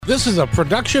This is a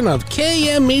production of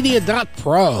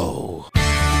KMmedia.pro.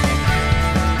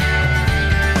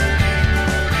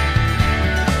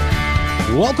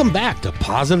 Welcome back to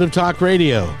Positive Talk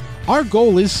Radio. Our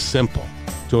goal is simple: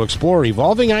 to explore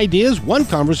evolving ideas one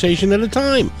conversation at a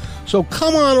time. So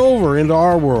come on over into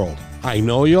our world. I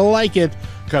know you'll like it,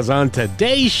 because on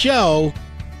today's show,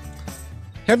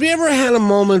 have you ever had a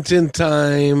moment in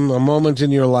time, a moment in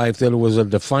your life that was a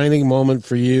defining moment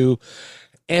for you,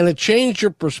 and it changed your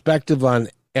perspective on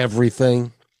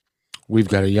everything? We've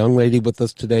got a young lady with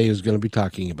us today who's going to be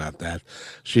talking about that.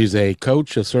 She's a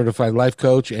coach, a certified life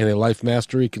coach, and a life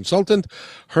mastery consultant.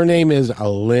 Her name is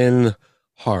Lynn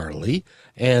Harley,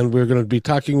 and we're going to be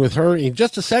talking with her in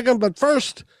just a second. But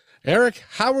first, Eric,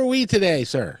 how are we today,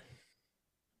 sir?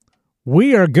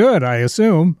 We are good, I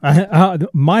assume.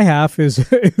 My half is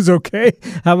okay.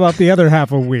 How about the other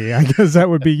half of we? I guess that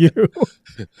would be you.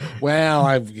 Well,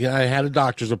 I had a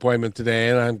doctor's appointment today,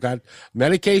 and I've got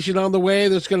medication on the way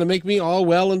that's going to make me all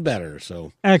well and better.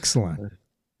 So excellent.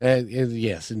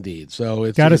 Yes, indeed. So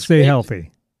it's got to stay great.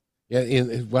 Healthy.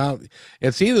 Yeah, well,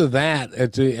 it's either that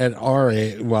at our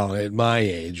age. Well, at my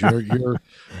age,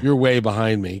 you're way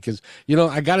behind me, because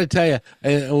I got to tell you,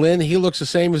 Lynn, he looks the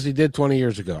same as he did 20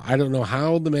 years ago. I don't know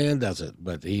how the man does it,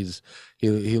 but he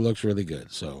looks really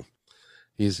good. So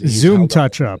he's Zoom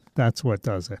touch up. That's what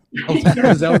does it. Oh,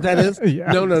 is that what that is?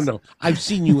 Yes. No. I've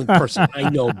seen you in person. I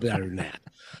know better than that.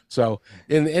 So,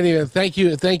 anyway, thank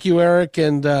you, Eric.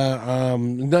 And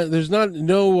there's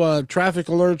no traffic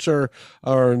alerts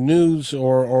or news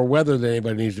or weather that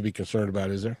anybody needs to be concerned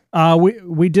about, is there?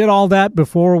 We did all that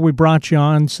before we brought you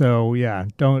on, so yeah,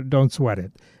 don't sweat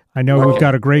it. I know we've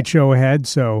got a great show ahead,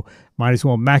 so might as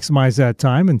well maximize that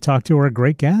time and talk to our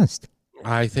great guest.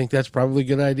 I think that's probably a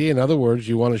good idea. In other words,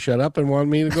 you want to shut up and want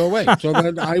me to go away. So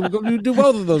then I will do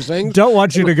both of those things. Don't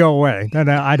want you to go away. Then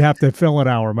I'd have to fill an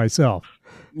hour myself.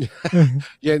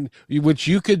 Yeah, which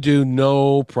you could do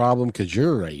no problem, because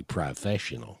you're a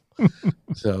professional.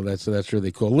 So that's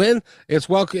really cool. Lynn, it's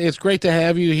great to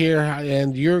have you here,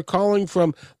 and you're calling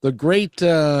from the great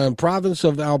province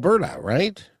of Alberta,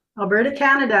 right? Alberta,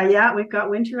 Canada. Yeah, we've got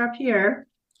winter up here.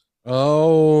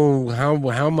 Oh,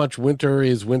 how much winter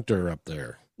is winter up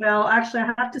there? Well, actually,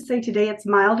 I have to say today it's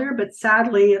milder, but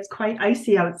sadly it's quite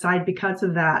icy outside because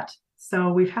of that.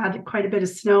 So we've had quite a bit of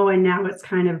snow, and now it's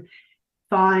kind of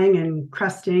thawing and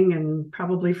crusting and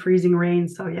probably freezing rain.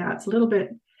 So yeah, it's a little bit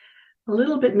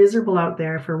miserable out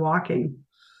there for walking.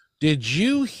 Did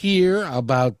you hear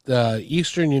about the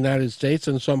eastern United States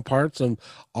and some parts of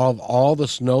all the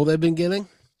snow they've been getting?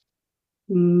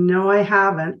 No, I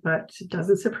haven't, but it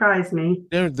doesn't surprise me.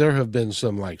 There have been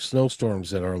some like snowstorms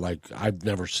that are like I've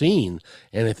never seen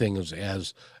anything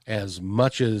as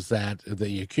much as that.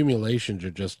 The accumulations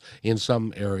are just in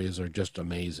some areas are just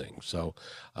amazing. So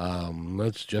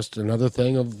that's just another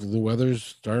thing of the weather's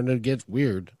starting to get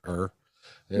weird.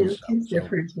 It's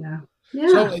different, yeah. Yeah.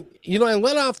 So I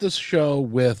led off this show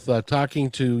with talking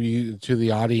to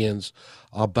the audience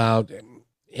about,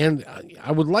 and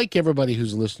I would like everybody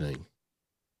who's listening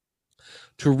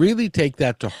to really take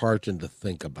that to heart and to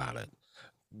think about it,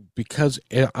 because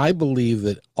I believe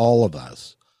that all of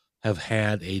us have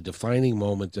had a defining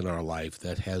moment in our life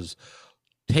that has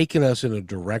taken us in a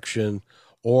direction,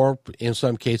 or in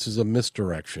some cases a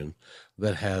misdirection,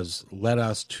 that has led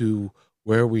us to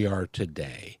where we are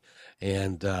today.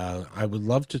 And I would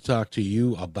love to talk to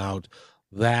you about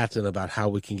that and about how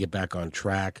we can get back on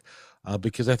track.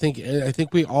 Because I think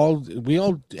we all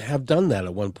have done that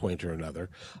at one point or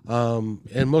another,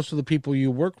 and most of the people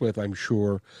you work with, I'm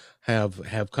sure,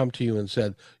 have come to you and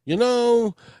said,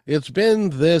 it's been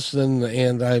this,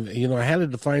 and I had a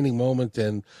defining moment,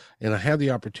 and I had the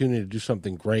opportunity to do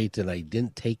something great, and I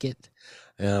didn't take it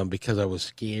because I was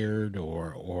scared,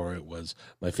 or it was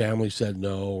my family said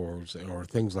no, or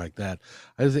things like that.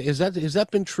 Is that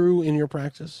been true in your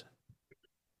practice?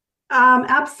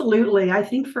 Absolutely. I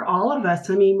think for all of us,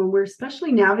 I mean, when we're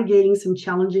especially navigating some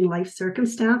challenging life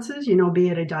circumstances, be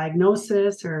it a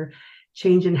diagnosis or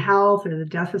change in health or the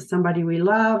death of somebody we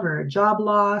love or a job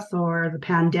loss or the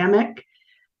pandemic,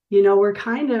 we're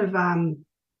kind of,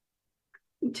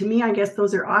 to me, I guess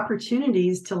those are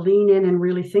opportunities to lean in and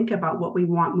really think about what we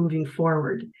want moving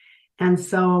forward. And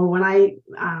so when I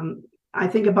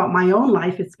think about my own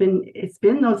life, it's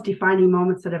been those defining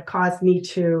moments that have caused me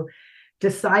to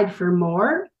decide for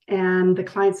more. And the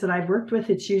clients that I've worked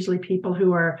with, it's usually people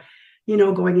who are,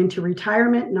 going into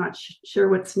retirement, not sure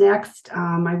what's next.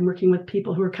 I'm working with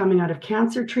people who are coming out of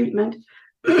cancer treatment.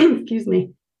 Excuse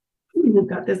me. I've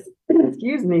got this,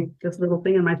 this little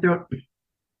thing in my throat.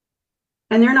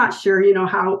 And they're not sure,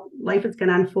 how life is going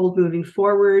to unfold moving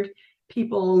forward.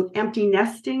 people empty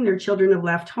nesting. Their children have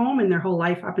left home, and their whole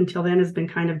life up until then has been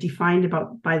kind of defined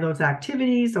by those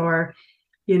activities or,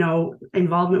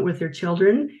 involvement with their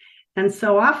children. And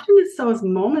so often it's those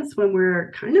moments when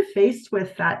we're kind of faced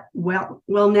with that, well,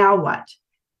 now what?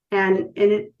 And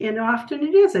often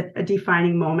it is a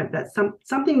defining moment, that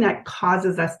something that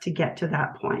causes us to get to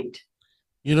that point.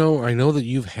 I know that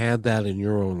you've had that in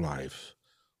your own life,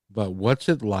 but what's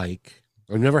it like?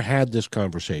 I've never had this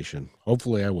conversation.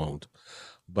 Hopefully I won't,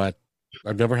 but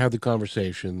I've never had the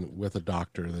conversation with a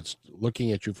doctor that's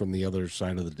looking at you from the other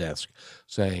side of the desk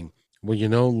saying,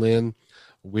 well, Lynn,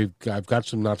 I've got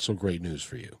some not so great news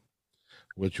for you,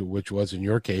 which was in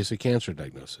your case a cancer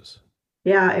diagnosis.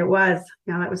 Yeah, it was.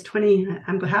 Yeah, that was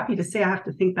I'm happy to say I have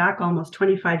to think back almost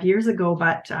 25 years ago,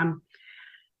 but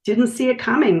didn't see it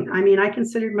coming. I mean, I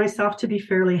considered myself to be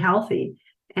fairly healthy.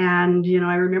 And,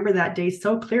 I remember that day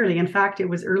so clearly. In fact, it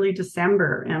was early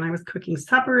December and I was cooking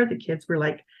supper. The kids were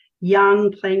like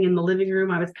young, playing in the living room.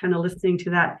 I was kind of listening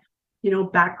to that,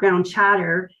 background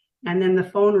chatter. And then the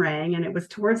phone rang, and it was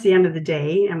towards the end of the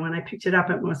day. And when I picked it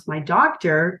up, it was my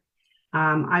doctor.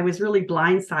 I was really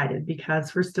blindsided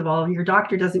because, first of all, your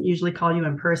doctor doesn't usually call you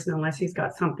in person unless he's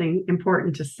got something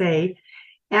important to say.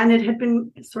 And it had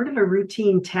been sort of a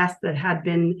routine test that had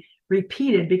been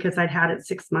repeated because I'd had it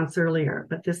 6 months earlier.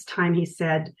 But this time he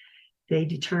said they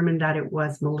determined that it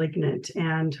was malignant.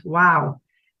 And wow,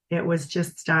 it was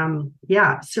just,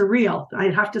 surreal.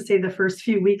 I'd have to say the first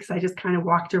few weeks, I just kind of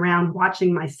walked around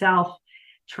watching myself,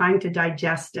 trying to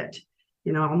digest it,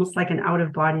 almost like an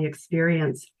out-of-body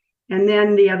experience. And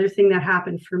then the other thing that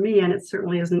happened for me, and it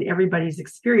certainly isn't everybody's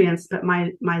experience, but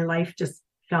my life just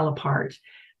fell apart.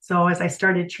 So as I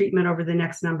started treatment over the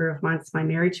next number of months, my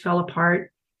marriage fell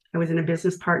apart. I was in a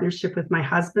business partnership with my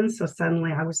husband. So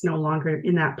suddenly I was no longer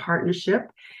in that partnership.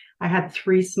 I had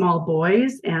 3 small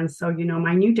boys. And so,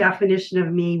 my new definition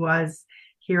of me was,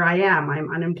 here I am.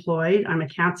 I'm unemployed. I'm a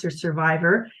cancer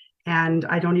survivor. And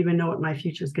I don't even know what my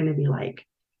future is going to be like.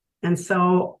 And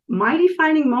so my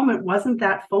defining moment wasn't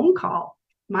that phone call.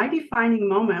 My defining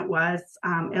moment was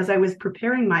as I was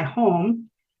preparing my home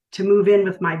to move in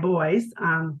with my boys,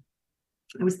 I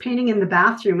was painting in the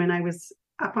bathroom and I was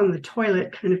up on the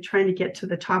toilet, kind of trying to get to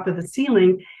the top of the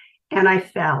ceiling. And I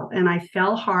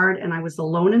fell hard, and I was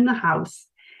alone in the house.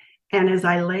 And as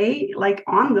I lay like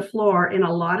on the floor in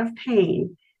a lot of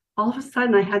pain, all of a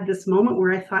sudden I had this moment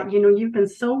where I thought, you've been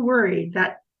so worried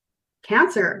that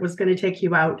cancer was going to take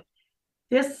you out.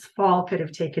 This fall could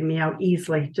have taken me out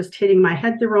easily, just hitting my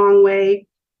head the wrong way.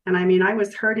 And I mean, I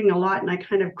was hurting a lot, and I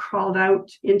kind of crawled out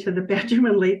into the bedroom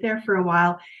and laid there for a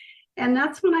while. And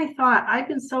that's when I thought, I've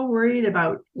been so worried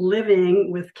about living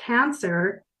with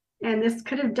cancer, and this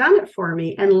could have done it for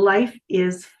me. And life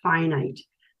is finite.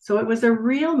 So it was a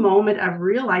real moment of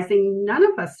realizing none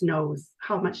of us knows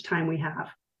how much time we have.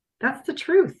 That's the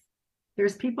truth.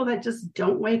 There's people that just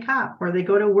don't wake up, or they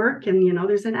go to work and,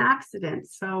 there's an accident.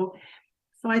 So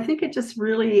I think it just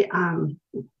really,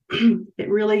 it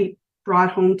really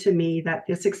brought home to me that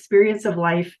this experience of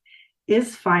life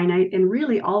is finite, and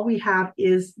really all we have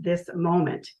is this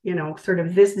moment, sort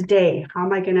of this day. How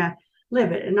am I going to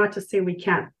live it? And not to say we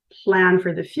can't plan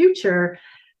for the future,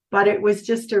 but it was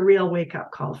just a real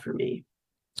wake-up call for me.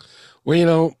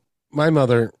 Well, my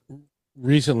mother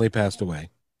recently passed away.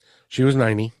 She was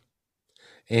 90.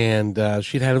 And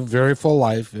she'd had a very full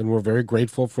life, and we're very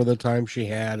grateful for the time she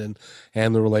had and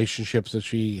the relationships that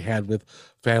she had with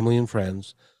family and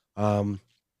friends. And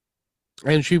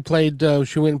she went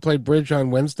and played bridge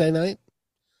on Wednesday night.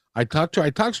 I talked to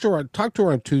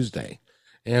her on Tuesday,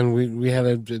 and we had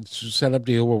a set up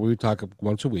deal where we would talk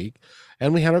once a week,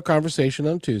 and we had our conversation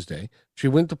on Tuesday. She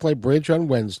went to play bridge on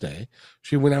Wednesday.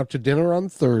 She went out to dinner on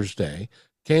Thursday.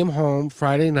 Came home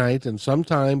Friday night, and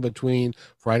sometime between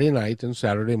Friday night and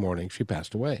Saturday morning, she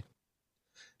passed away.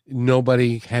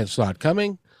 Nobody had saw it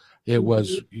coming. It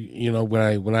was,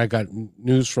 when I got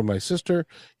news from my sister,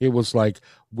 it was like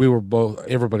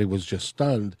everybody was just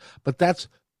stunned. But that's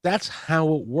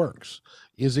how it works,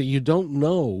 is that you don't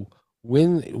know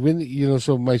when,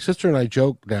 so my sister and I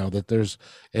joke now that there's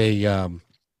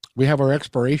we have our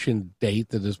expiration date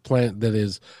that is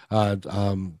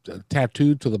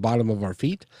tattooed to the bottom of our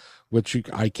feet, which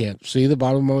I can't see the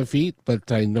bottom of my feet, but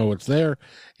I know it's there.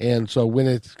 And so when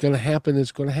it's going to happen,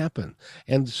 it's going to happen.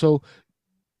 And so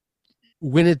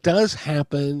when it does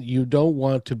happen, you don't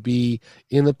want to be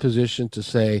in a position to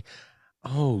say,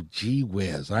 oh, gee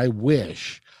whiz, I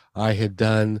wish I had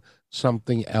done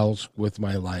something else with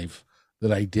my life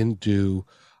that I didn't do,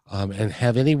 and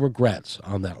have any regrets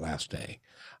on that last day.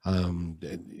 And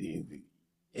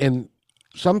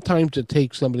sometimes it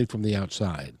takes somebody from the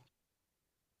outside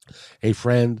a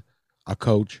friend, a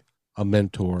coach, a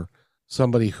mentor,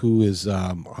 somebody who is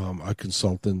a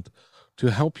consultant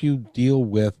to help you deal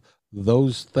with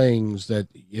those things that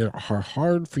are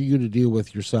hard for you to deal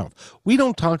with yourself. We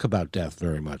don't talk about death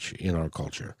very much in our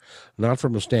culture, not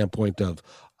from a standpoint of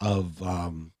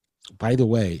by the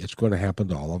way, it's going to happen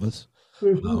to all of us.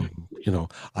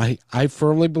 I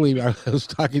firmly believe, I was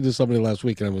talking to somebody last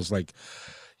week and I was like,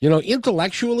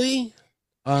 intellectually,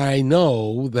 I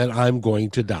know that I'm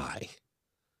going to die.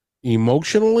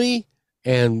 Emotionally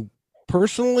and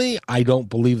personally, I don't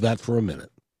believe that for a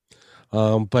minute.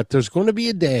 But there's going to be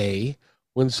a day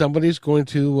when somebody's going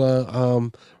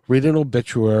to read an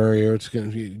obituary, or it's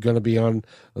going to be on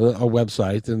a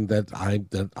website, and that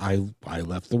I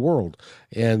left the world,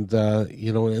 and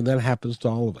and that happens to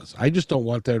all of us. I just don't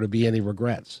want there to be any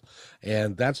regrets,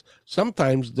 and that's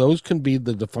sometimes those can be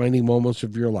the defining moments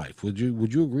of your life. Would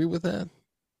you agree with that?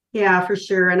 Yeah, for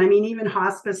sure. And I mean, even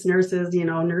hospice nurses,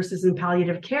 nurses in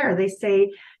palliative care, they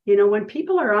say, when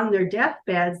people are on their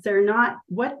deathbeds,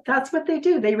 that's what they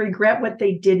do. They regret what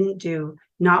they didn't do,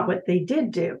 not what they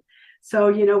did do.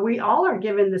 So, we all are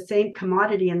given the same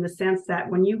commodity in the sense that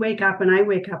when you wake up and I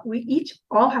wake up, we each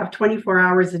all have 24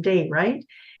 hours a day, right?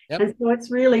 Yep. And so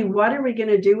it's really, what are we going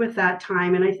to do with that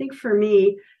time? And I think for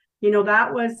me,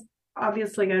 that was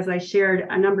obviously, as I shared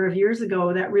a number of years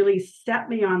ago, that really set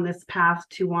me on this path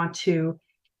to want to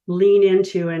lean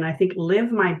into and I think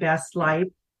live my best life.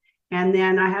 And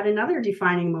then I had another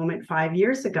defining moment 5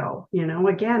 years ago.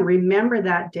 Again, remember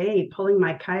that day pulling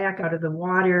my kayak out of the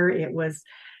water. It was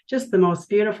just the most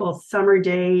beautiful summer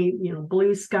day,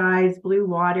 blue skies, blue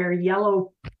water,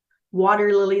 yellow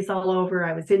water lilies all over.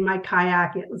 I was in my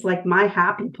kayak. It was like my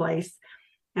happy place.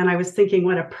 And I was thinking,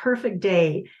 what a perfect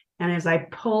day. And as I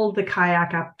pulled the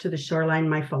kayak up to the shoreline,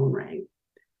 my phone rang.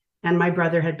 And my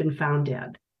brother had been found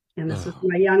dead. And this was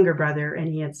my younger brother, and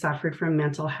he had suffered from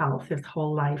mental health his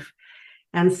whole life.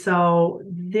 And so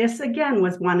this, again,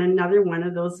 was another one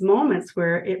of those moments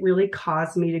where it really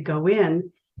caused me to go in.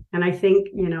 And I think,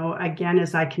 again,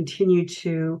 as I continue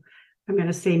to, I'm going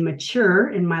to say, mature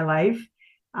in my life,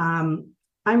 I'm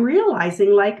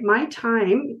realizing, like, my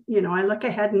time, I look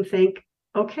ahead and think,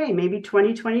 okay, maybe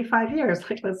 20, 25 years,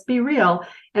 like, let's be real.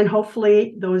 And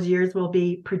hopefully those years will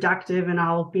be productive, and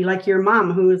I'll be like your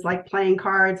mom, who is like playing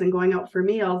cards and going out for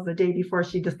meals the day before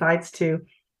she decides to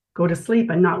go to sleep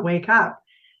and not wake up.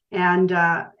 And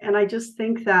I just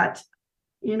think that,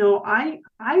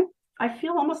 I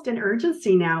feel almost an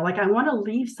urgency now. Like, I want to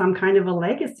leave some kind of a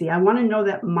legacy. I want to know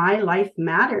that my life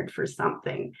mattered for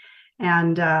something.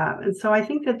 And so I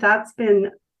think that that's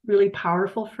been really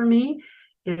powerful for me,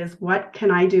 is what can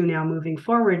I do now moving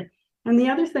forward? And the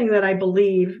other thing that I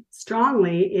believe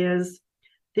strongly is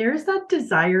there's that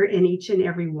desire in each and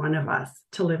every one of us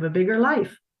to live a bigger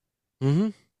life. Mm-hmm.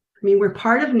 I mean, we're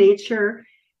part of nature.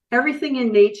 Everything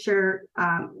in nature,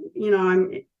 I'm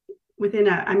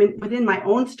within my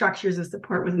own structures of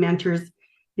support with mentors.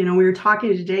 We were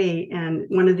talking today, and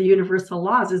one of the universal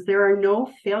laws is there are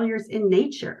no failures in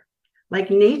nature.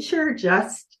 Like, nature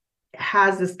just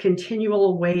has this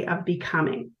continual way of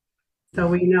becoming. So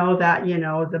we know that,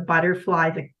 the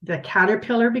butterfly, the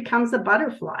caterpillar becomes a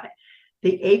butterfly,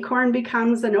 the acorn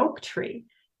becomes an oak tree,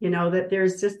 that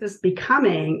there's just this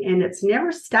becoming, and it's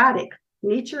never static.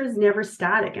 Nature is never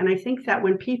static. And I think that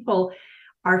when people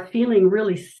are feeling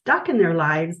really stuck in their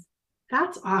lives,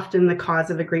 that's often the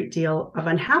cause of a great deal of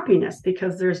unhappiness,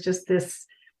 because there's just this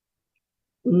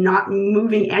not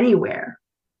moving anywhere.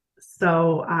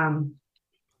 So,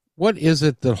 what is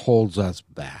it that holds us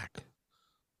back?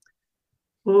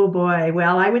 Oh boy.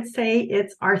 Well, I would say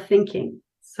it's our thinking.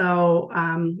 So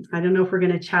I don't know if we're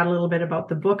going to chat a little bit about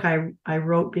the book I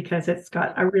wrote, because it's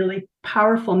got a really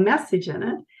powerful message in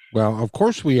it. Well, of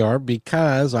course we are,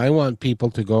 because I want people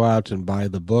to go out and buy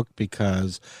the book,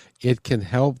 because it can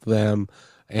help them,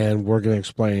 and we're going to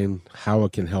explain how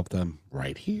it can help them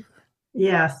right here.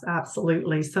 Yes,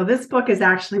 absolutely. So this book is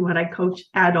actually what I coach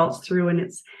adults through, and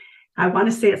I want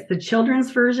to say it's the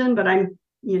children's version, but I'm,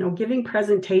 giving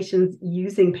presentations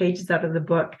using pages out of the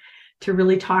book to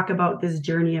really talk about this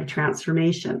journey of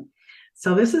transformation.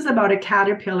 So this is about a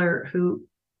caterpillar who,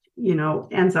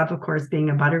 ends up, of course, being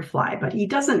a butterfly, but he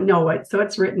doesn't know it. So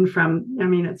it's written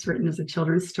as a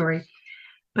children's story.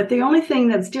 But the only thing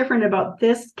that's different about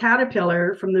this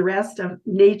caterpillar from the rest of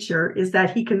nature is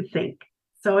that he can think.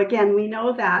 So again, we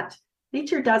know that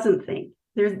nature doesn't think.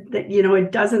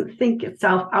 It doesn't think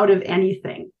itself out of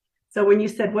anything. So when you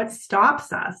said what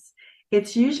stops us,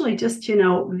 it's usually just,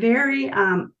 very,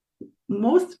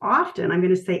 most often, I'm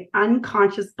going to say,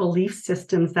 unconscious belief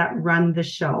systems that run the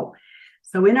show.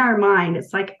 So in our mind,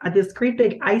 it's like this great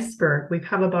big iceberg. We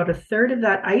have about a third of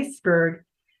that iceberg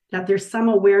that there's some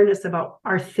awareness about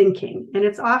our thinking. And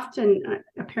it's often,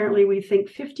 apparently we think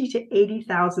 50 to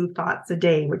 80,000 thoughts a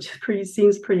day, which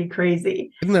seems pretty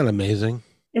crazy. Isn't that amazing?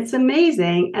 It's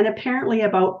amazing. And apparently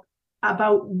about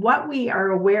what we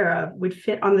are aware of would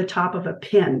fit on the top of a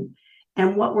pin.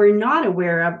 And what we're not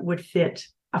aware of would fit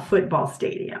a football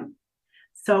stadium.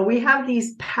 So we have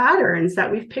these patterns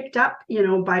that we've picked up,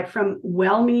 from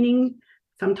well-meaning,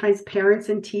 sometimes parents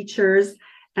and teachers,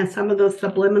 and some of those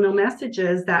subliminal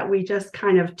messages that we just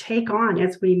kind of take on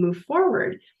as we move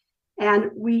forward. And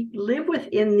we live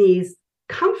within these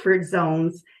comfort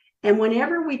zones. And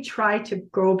whenever we try to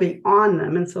go beyond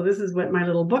them, and so this is what my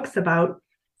little book's about.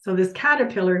 So this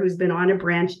caterpillar who's been on a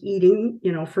branch eating,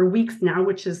 for weeks now,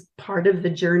 which is part of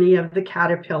the journey of the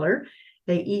caterpillar.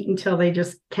 They eat until they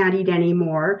just can't eat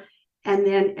anymore. And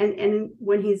then, and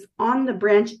when he's on the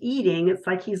branch eating, it's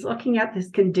like he's looking at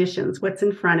his conditions, what's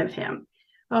in front of him.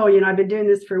 Oh, I've been doing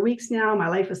this for weeks now. My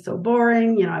life is so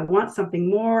boring. I want something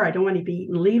more. I don't want to be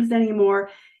eating leaves anymore.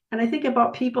 And I think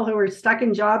about people who are stuck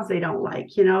in jobs they don't like,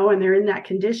 and they're in that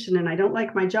condition. And I don't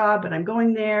like my job, but I'm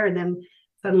going there. And then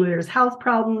suddenly there's health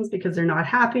problems because they're not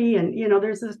happy. And,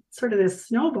 there's this sort of this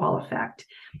snowball effect.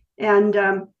 And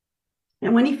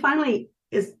when he finally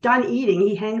is done eating,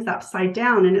 he hangs upside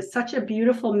down. And it's such a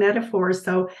beautiful metaphor.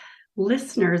 So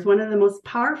listeners, one of the most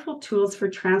powerful tools for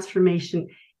transformation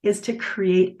is to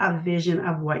create a vision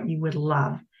of what you would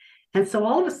love. And so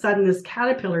all of a sudden, this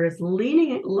caterpillar is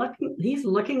he's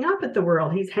looking up at the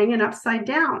world. He's hanging upside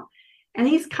down. And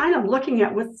he's kind of looking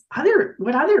at what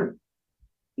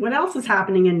else is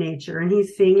happening in nature. And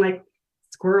he's seeing like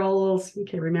squirrels.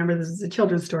 Okay, remember, this is a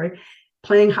children's story.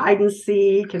 Playing hide and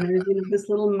seek. And there's this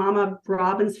little mama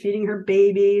robin's feeding her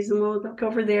babies. And we'll look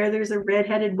over there. There's a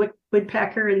red-headed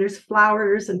woodpecker and there's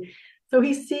flowers. And so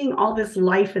he's seeing all this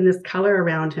life and this color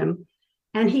around him.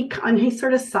 And he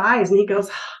sort of sighs and he goes,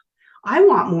 I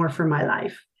want more for my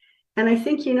life. And I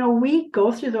think, we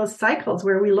go through those cycles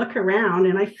where we look around,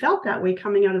 and I felt that way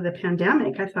coming out of the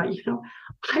pandemic. I thought,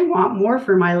 I want more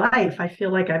for my life. I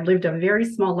feel like I've lived a very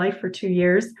small life for 2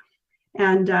 years.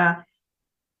 And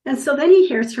so then he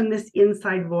hears from this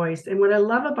inside voice. And what I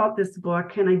love about this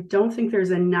book, and I don't think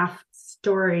there's enough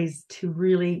stories to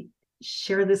really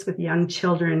share this with young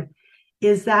children,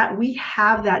 is that we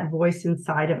have that voice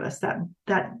inside of us,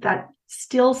 that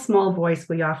still small voice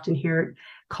we often hear it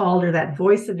called, or that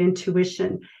voice of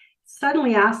intuition,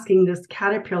 suddenly asking this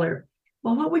caterpillar,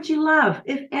 well, what would you love?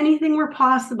 If anything were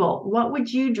possible, what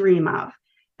would you dream of?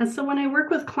 And so when I work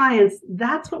with clients,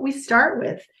 that's what we start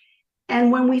with.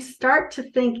 And when we start to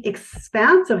think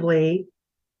expansively,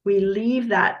 we leave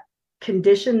that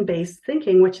condition-based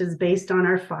thinking, which is based on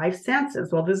our 5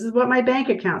 senses. Well, this is what my bank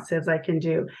account says I can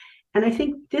do. And I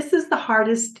think this is the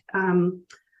hardest, I'm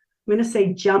going to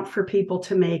say, jump for people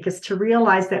to make, is to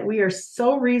realize that we are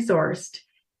so resourced.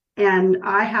 And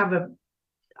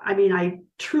I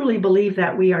truly believe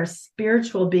that we are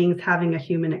spiritual beings having a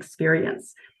human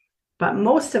experience. But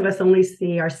most of us only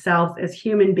see ourselves as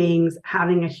human beings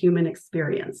having a human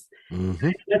experience. Mm-hmm.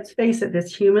 Let's face it,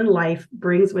 this human life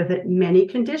brings with it many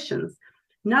conditions.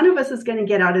 None of us is going to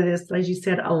get out of this, as you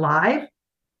said, alive.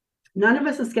 None of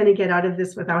us is going to get out of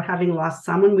this without having lost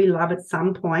someone we love at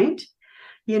some point.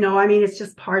 It's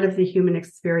just part of the human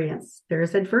experience.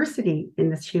 There's adversity in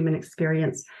this human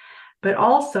experience. But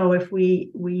also, if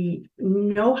we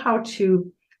know how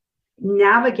to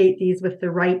navigate these with the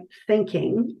right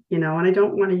thinking, and I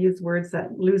don't want to use words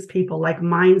that lose people like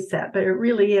mindset, but it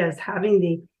really is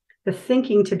having the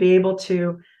thinking to be able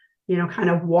to, kind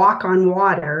of walk on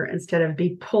water instead of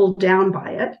be pulled down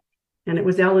by it. And it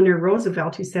was Eleanor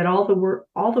Roosevelt who said, all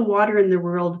the water in the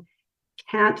world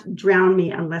can't drown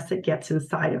me unless it gets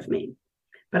inside of me.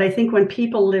 But I think when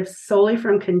people live solely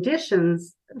from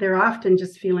conditions, they're often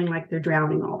just feeling like they're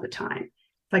drowning all the time.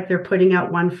 It's like they're putting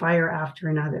out one fire after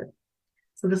another.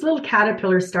 So this little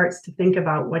caterpillar starts to think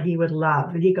about what he would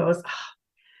love. And he goes,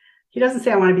 he doesn't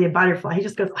say, I want to be a butterfly. He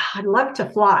just goes, I'd love to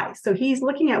fly. So he's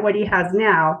looking at what he has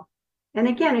now. And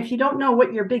again, if you don't know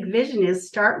what your big vision is,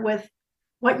 start with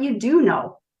what you do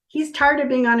know. He's tired of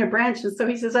being on a branch. And so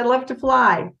he says, I'd love to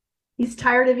fly. He's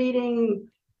tired of eating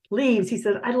leaves. He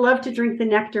says, I'd love to drink the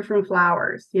nectar from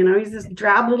flowers. He's this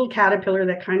drab little caterpillar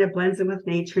that kind of blends in with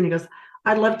nature. And he goes,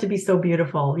 I'd love to be so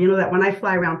beautiful. That when I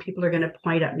fly around, people are going to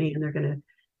point at me and they're going to,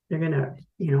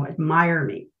 admire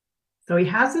me. So he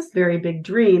has this very big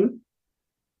dream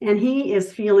and he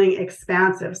is feeling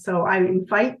expansive. So I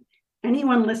invite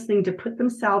anyone listening to put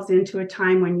themselves into a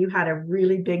time when you had a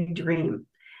really big dream.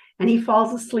 And he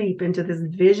falls asleep into this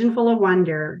vision full of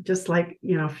wonder, just like,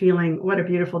 feeling what a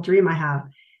beautiful dream I have.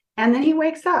 And then he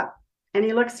wakes up and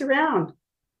he looks around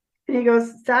and he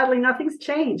goes, sadly, nothing's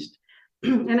changed.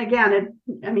 And again,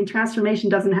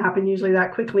 transformation doesn't happen usually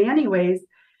that quickly anyways.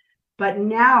 But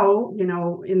now,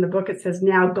 in the book, it says,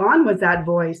 now gone was that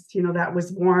voice, that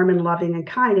was warm and loving and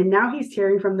kind. And now he's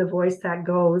hearing from the voice that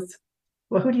goes,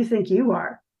 well, who do you think you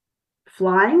are?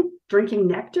 Flying, drinking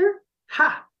nectar?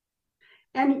 Ha!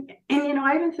 And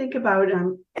I even think about,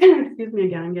 excuse me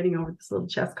again, I'm getting over this little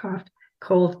chest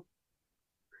cold.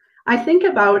 I think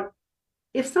about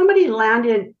if somebody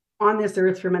landed on this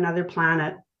earth from another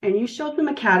planet and you showed them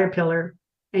a caterpillar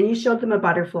and you showed them a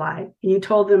butterfly and you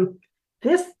told them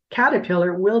this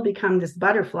caterpillar will become this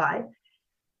butterfly,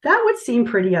 that would seem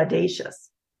pretty audacious.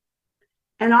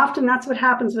 And often that's what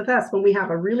happens with us when we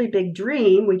have a really big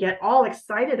dream. We get all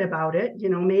excited about it.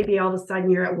 Maybe all of a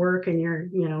sudden you're at work and you're,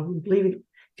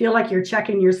 feel like you're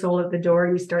checking your soul at the door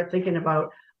and you start thinking about,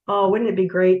 oh, wouldn't it be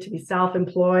great to be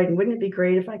self-employed? And wouldn't it be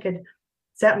great if I could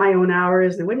set my own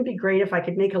hours? And wouldn't it be great if I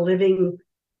could make a living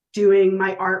doing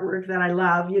my artwork that I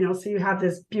love? So you have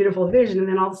this beautiful vision. And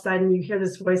then all of a sudden you hear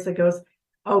this voice that goes,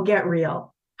 oh, get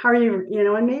real. How are you?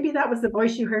 And maybe that was the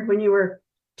voice you heard when you were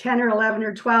 10 or 11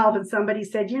 or 12 and somebody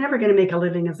said, you're never going to make a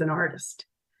living as an artist.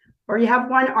 Or you have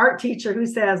one art teacher who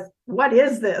says, what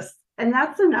is this? And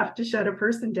that's enough to shut a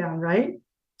person down, right?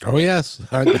 Oh, yes.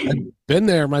 I've been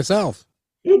there myself.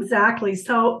 Exactly.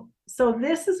 So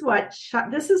this is what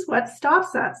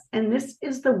stops us. And this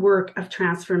is the work of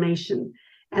transformation.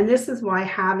 And this is why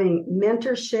having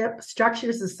mentorship,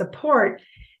 structures of support,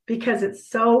 because it's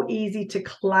so easy to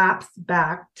collapse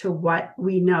back to what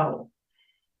we know.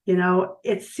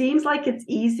 It seems like it's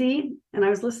easy. And I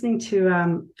was listening to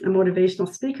a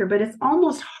motivational speaker, but it's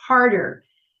almost harder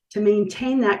to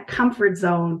maintain that comfort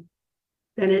zone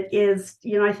than it is.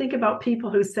 I think about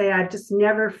people who say, I've just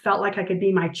never felt like I could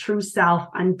be my true self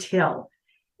until.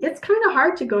 It's kind of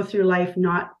hard to go through life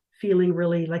not feeling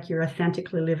really like you're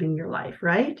authentically living your life,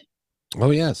 right?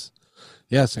 Oh, yes.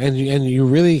 Yes. And you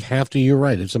really have to, you're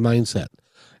right. It's a mindset.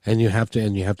 And you have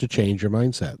to change your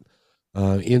mindset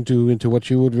into what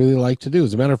you would really like to do.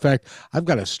 As a matter of fact, I've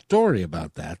got a story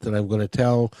about that I'm going to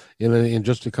tell in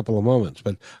just a couple of moments.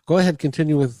 But go ahead,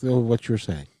 continue with what you're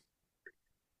saying.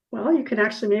 Well, you can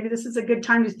actually, maybe this is a good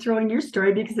time to throw in your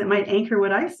story because it might anchor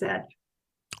what I said.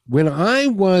 When I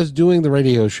was doing the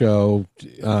radio show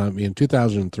in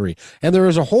 2003, and there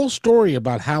is a whole story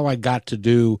about how I got to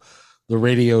do the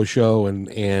radio show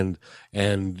and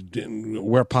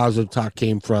where Positive Talk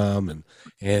came from,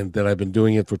 and that I've been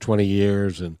doing it for 20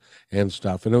 years and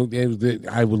stuff. And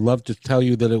I would love to tell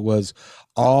you that it was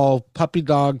all puppy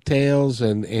dog tails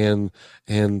and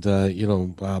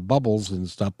bubbles and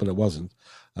stuff, but it wasn't.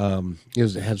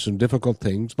 It had some difficult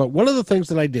things. But one of the things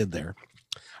that I did there,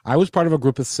 I was part of a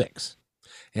group of 6.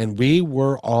 And we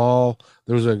were all,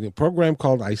 there was a program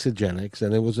called Isogenics,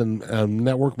 and it was a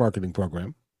network marketing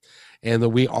program. And that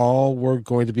we all were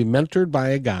going to be mentored by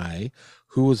a guy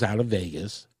who was out of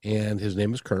Vegas, and his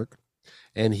name is Kirk.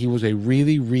 And he was a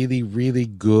really, really, really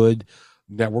good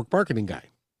network marketing guy.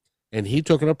 And he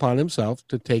took it upon himself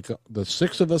to take the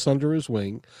 6 of us under his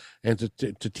wing and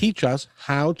to teach us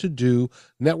how to do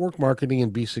network marketing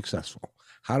and be successful,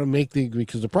 how to make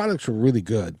because the products were really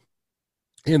good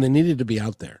and they needed to be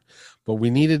out there. But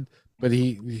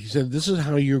he said, this is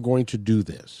how you're going to do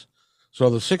this. So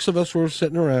the 6 of us were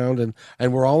sitting around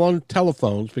and we're all on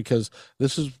telephones because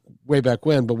this is way back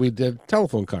when, but we did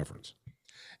telephone conference.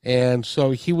 And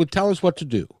so he would tell us what to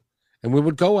do. And we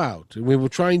would go out and we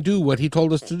would try and do what he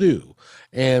told us to do.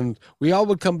 And we all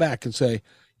would come back and say,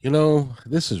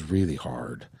 this is really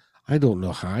hard. I don't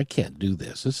know how I can't do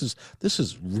this. This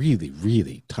is really,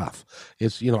 really tough.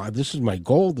 It's, this is my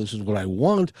goal. This is what I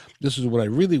want. This is what I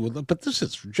really would, but this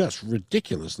is just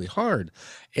ridiculously hard.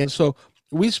 And so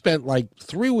we spent like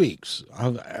 3 weeks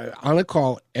on a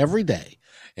call every day.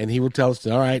 And he would tell us,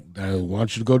 all right, I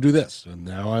want you to go do this. And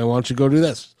now I want you to go do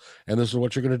this. And this is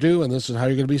what you're going to do. And this is how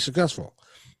you're going to be successful.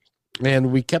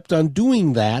 And we kept on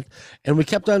doing that. And we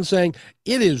kept on saying,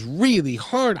 it is really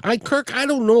hard. Kirk, I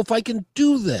don't know if I can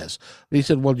do this. And he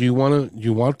said, well, do you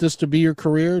want this to be your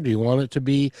career? Do you want it to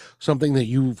be something that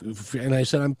and I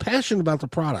said, I'm passionate about the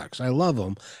products. I love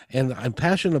them. And I'm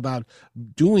passionate about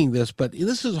doing this, but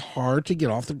this is hard to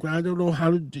get off the ground. I don't know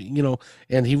how to do,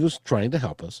 and he was trying to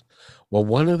help us. Well,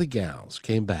 one of the gals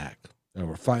came back. There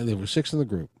were 6 in the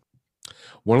group.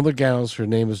 One of the gals, her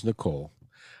name is Nicole.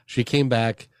 She came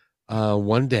back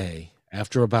one day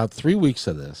after about 3 weeks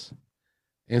of this,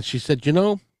 and she said,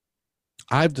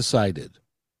 I've decided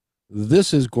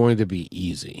this is going to be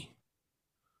easy.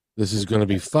 This is going to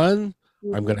be fun.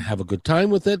 I'm going to have a good time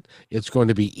with it. It's going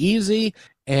to be easy,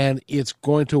 and it's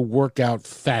going to work out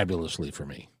fabulously for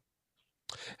me.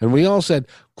 And we all said,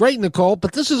 great, Nicole,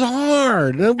 but this is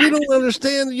hard. We don't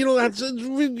understand.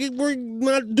 We're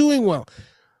not doing well.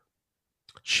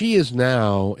 She is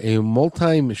now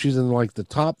she's in like the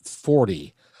top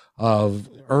 40 of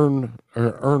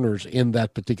earners in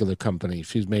that particular company.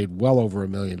 She's made well over $1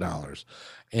 million.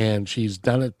 And she's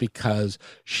done it because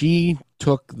she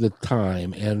took the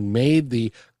time and made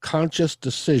the conscious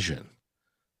decision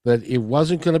that it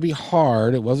wasn't going to be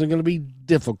hard. It wasn't going to be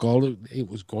difficult. It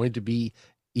was going to be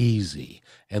easy.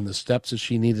 And the steps that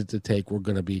she needed to take were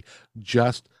going to be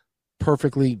just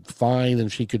perfectly fine,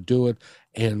 and she could do it.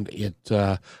 And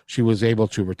she was able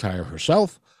to retire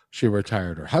herself. She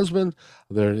retired her husband.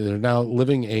 They're now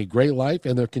living a great life,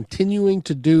 and they're continuing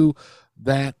to do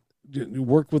that,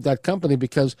 work with that company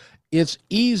because it's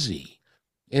easy.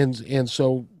 And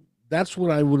so that's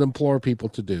what I would implore people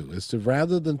to do, is to,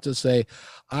 rather than to say,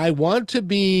 I want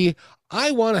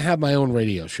to have my own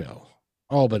radio show.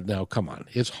 Oh, but now, come on,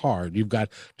 it's hard. You've got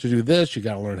to do this. You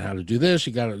got to learn how to do this.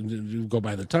 You got to go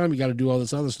by the time. You got to do all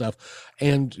this other stuff.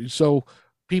 And so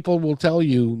people will tell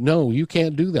you, no, you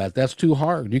can't do that. That's too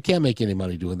hard. You can't make any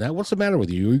money doing that. What's the matter with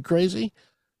you? Are you crazy?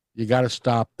 You got to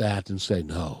stop that and say,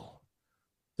 no,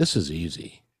 this is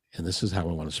easy, and this is how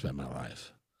I want to spend my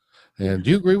life. And do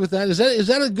you agree with that? Is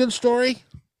that a good story?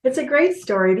 It's a great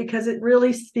story because it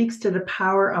really speaks to the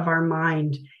power of our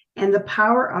mind and the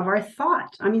power of our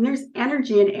thought. I mean, there's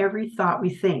energy in every thought we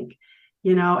think,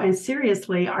 and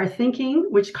seriously, our thinking,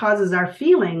 which causes our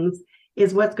feelings,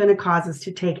 is what's going to cause us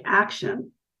to take action.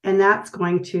 And that's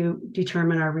going to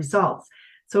determine our results.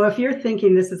 So if you're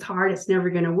thinking this is hard, it's never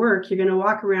going to work, you're going to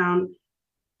walk around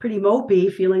pretty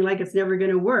mopey, feeling like it's never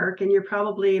going to work. And you're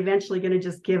probably eventually going to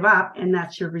just give up. And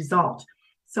that's your result.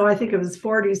 So I think it was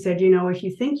Ford who said, if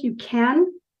you think you can,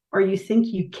 or you think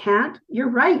you can't, you're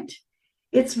right.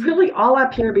 It's really all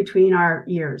up here between our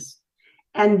ears.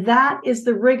 And that is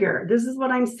the rigor. This is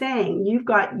what I'm saying. You've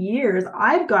got years.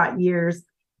 I've got years.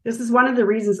 This is one of the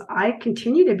reasons I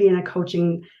continue to be in a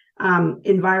coaching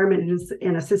environment,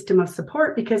 in a system of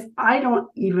support, because I don't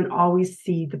even always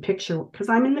see the picture because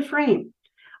I'm in the frame.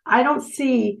 I don't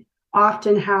see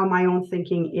often how my own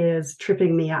thinking is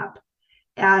tripping me up.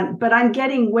 But I'm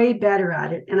getting way better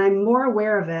at it, and I'm more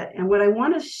aware of it. And what I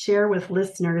want to share with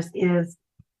listeners is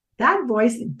that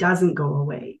voice doesn't go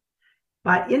away.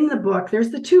 But in the book,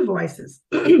 there's the two voices.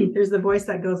 There's the voice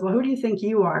that goes, well, who do you think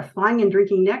you are? Flying and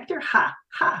drinking nectar? Ha,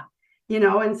 ha.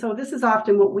 And so this is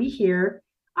often what we hear,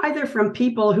 either from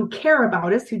people who care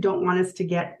about us, who don't want us to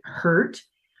get hurt,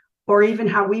 or even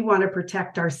how we want to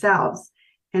protect ourselves.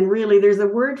 And really, there's a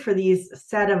word for these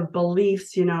set of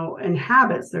beliefs, and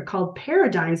habits. They're called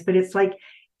paradigms, but it's like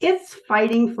it's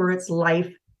fighting for its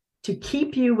life to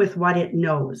keep you with what it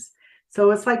knows.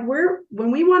 So it's like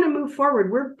when we want to move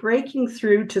forward, we're breaking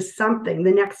through to something,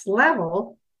 the next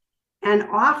level. And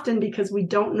often because we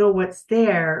don't know what's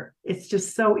there, it's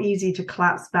just so easy to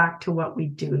collapse back to what we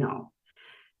do know.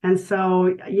 And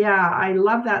so, yeah, I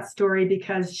love that story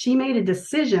because she made a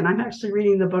decision. I'm actually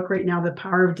reading the book right now, The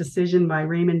Power of Decision by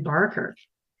Raymond Barker.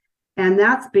 And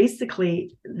that's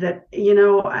basically that,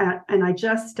 and I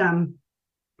just,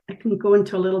 I can go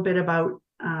into a little bit about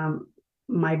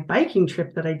my biking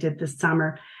trip that I did this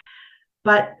summer.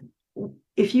 But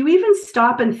if you even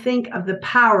stop and think of the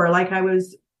power, like I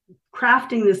was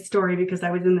crafting this story because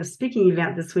I was in the speaking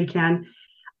event this weekend,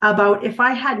 about if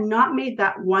I had not made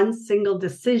that one single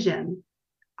decision,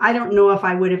 I don't know if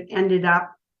I would have ended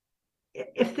up,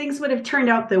 if things would have turned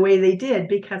out the way they did,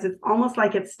 because it's almost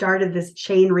like it started this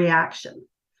chain reaction.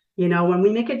 When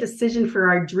we make a decision for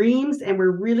our dreams and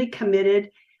we're really committed,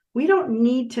 we don't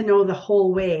need to know the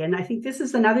whole way. And I think this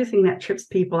is another thing that trips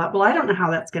people up. Well, I don't know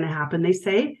how that's going to happen. They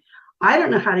say, I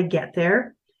don't know how to get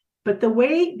there. But the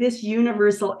way this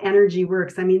universal energy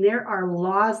works, I mean, there are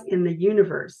laws in the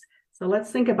universe. So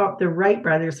let's think about the Wright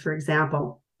brothers, for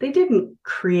example. They didn't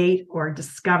create or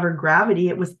discover gravity.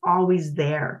 It was always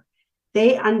there.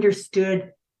 They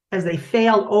understood, as they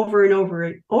failed over and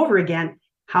over again,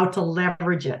 how to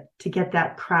leverage it to get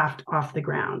that craft off the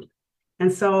ground.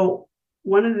 And so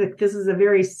this is a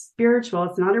very spiritual,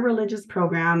 it's not a religious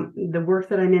program, the work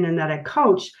that I'm in and that I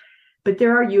coach, but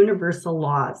there are universal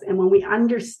laws. And when we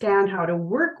understand how to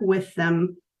work with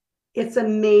them, it's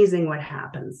amazing what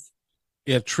happens.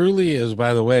 It truly is.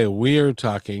 By the way, we are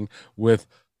talking with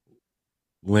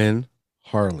Lynn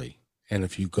Harley. And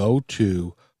if you go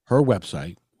to her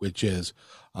website, which is,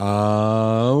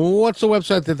 what's the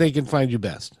website that they can find you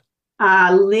best?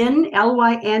 Lynn,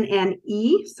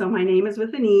 Lynne, so my name is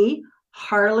with an E,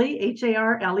 Harley,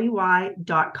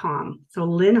 HARLEY.com. So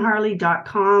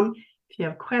lynnharley.com. If you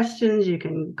have questions, you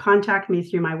can contact me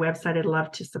through my website. I'd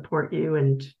love to support you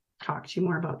and talk to you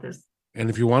more about this. And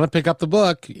if you want to pick up the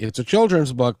book, it's a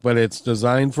children's book, but it's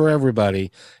designed for everybody.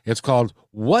 It's called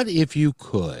What If You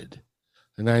Could?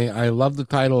 And I love the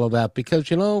title of that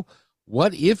because,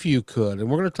 what if you could? And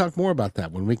we're going to talk more about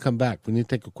that when we come back. We need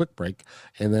to take a quick break.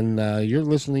 And then you're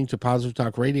listening to Positive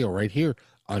Talk Radio right here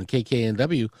on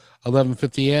KKNW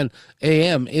 1150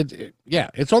 AM.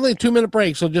 It's only a 2-minute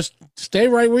break, so just stay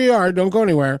right where you are. Don't go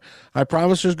anywhere. I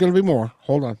promise there's going to be more.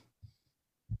 Hold on.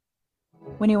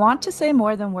 When you want to say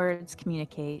more than words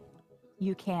communicate,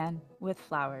 you can with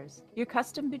flowers. Your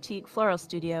custom boutique floral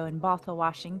studio in Bothell,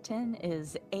 Washington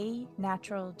is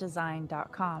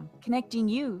anaturaldesign.com, connecting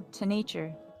you to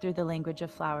nature through the language of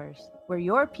flowers. Where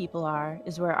your people are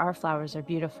is where our flowers are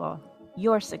beautiful.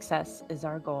 Your success is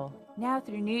our goal. Now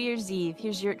through New Year's Eve,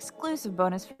 here's your exclusive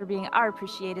bonus for being our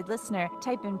appreciated listener.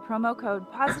 Type in promo code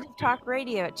Positive Talk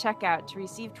Radio at checkout to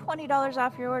receive $20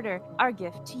 off your order. Our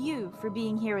gift to you for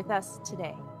being here with us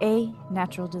today.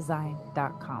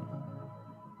 anaturaldesign.com.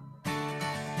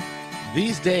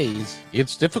 These days,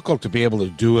 it's difficult to be able to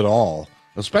do it all,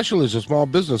 especially as a small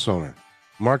business owner.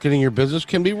 Marketing your business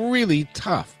can be really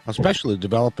tough, especially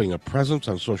developing a presence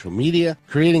on social media,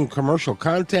 creating commercial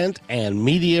content, and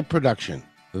media production.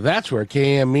 That's where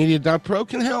KMmedia.pro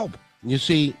can help. You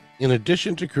see, in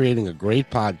addition to creating a great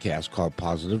podcast called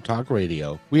Positive Talk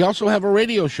Radio, we also have a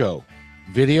radio show,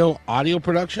 video, audio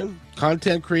production,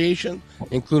 content creation,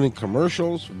 including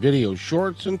commercials, video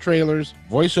shorts and trailers,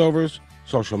 voiceovers,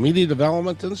 social media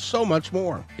development, and so much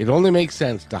more. It only makes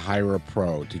sense to hire a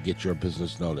pro to get your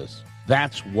business noticed.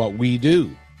 That's what we do.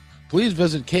 Please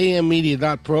visit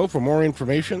kmmedia.pro for more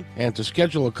information and to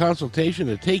schedule a consultation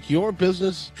to take your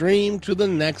business stream to the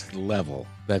next level.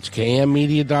 That's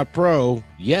kmmedia.pro.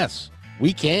 Yes,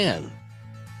 we can.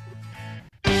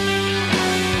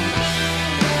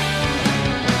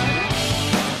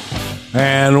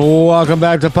 And welcome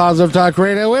back to Positive Talk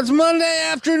Radio. It's Monday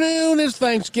afternoon. It's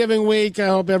Thanksgiving week. I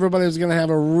hope everybody's going to have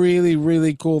a really,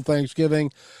 really cool Thanksgiving.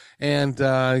 And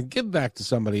give back to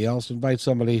somebody else. Invite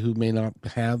somebody who may not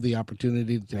have the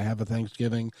opportunity to have a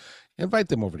Thanksgiving. Invite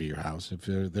them over to your house if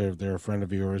they're a friend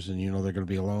of yours and they're going to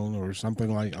be alone or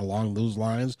something like along those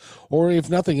lines. Or if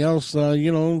nothing else,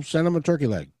 send them a turkey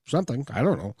leg. Something, I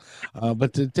don't know.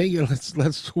 But to take it,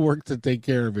 let's work to take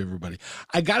care of everybody.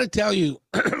 I got to tell you,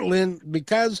 Lynn,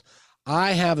 because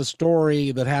I have a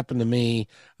story that happened to me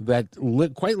that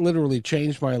quite literally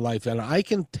changed my life, and I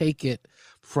can take it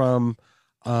from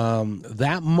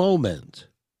that moment,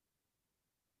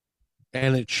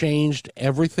 and it changed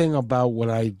everything about what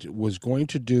I was going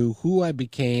to do, who I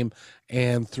became,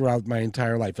 and throughout my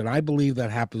entire life. And I believe that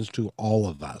happens to all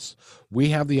of us. We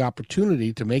have the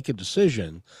opportunity to make a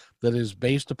decision that is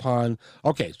based upon,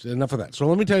 okay, so enough of that. So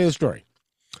let me tell you the story.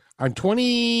 I'm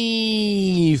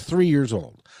 23 years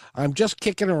old. I'm just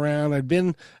kicking around. I'd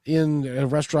been in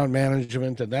restaurant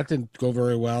management, and that didn't go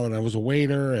very well. And I was a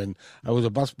waiter, and I was a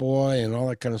busboy, and all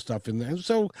that kind of stuff. And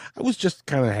so I was just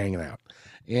kind of hanging out.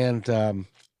 And I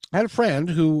had a friend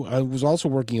who was also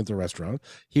working at the restaurant.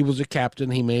 He was a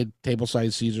captain. He made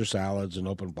table-side Caesar salads and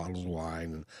opened bottles of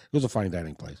wine. And it was a fine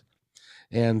dining place.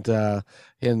 And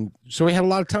so he had a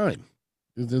lot of time.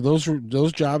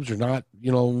 Those jobs are not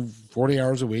 40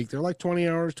 hours a week. They're like 20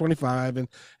 hours, 25, and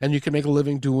you can make a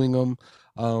living doing them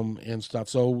and stuff.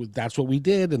 So that's what we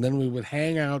did. And then we would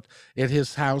hang out at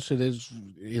his house, at his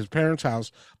parents'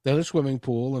 house. They had a swimming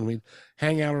pool, and we'd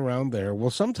hang out around there.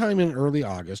 Well, sometime in early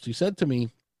August, he said to me,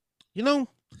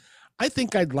 I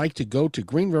think I'd like to go to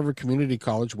Green River Community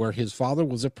College, where his father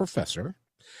was a professor,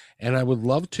 and I would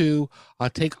love to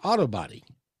take auto body.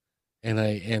 And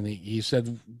he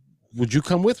said, would you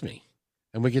come with me?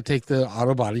 And we could take the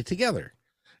auto body together.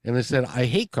 And I said, I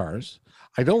hate cars.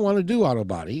 I don't want to do auto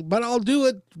body, but I'll do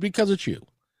it because it's you.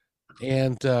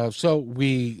 And so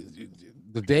the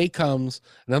day comes.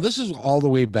 Now, this is all the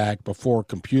way back before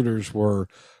computers were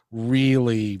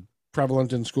really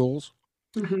prevalent in schools.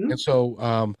 Mm-hmm. And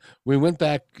so we went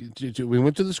back we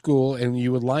went to the school, and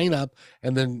you would line up,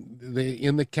 and then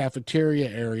in the cafeteria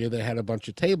area, they had a bunch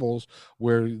of tables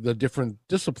where the different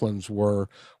disciplines were,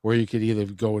 where you could either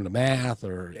go into math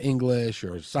or English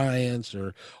or science,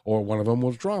 or one of them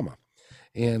was drama.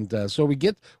 And so we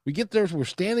get there, we're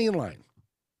standing in line,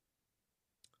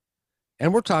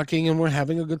 and we're talking, and we're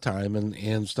having a good time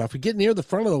and stuff. We get near the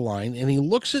front of the line, and he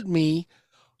looks at me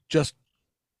just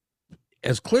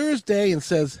as clear as day and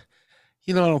says,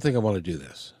 I don't think I want to do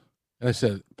this. And I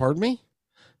said, pardon me?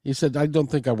 He said, I don't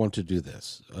think I want to do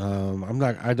this.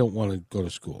 I don't want to go to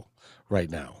school right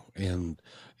now. And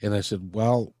I said,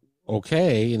 well,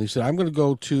 okay. And he said, I'm going to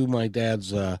go to my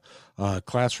dad's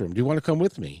classroom. Do you want to come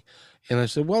with me? And I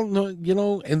said, well,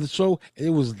 no, and so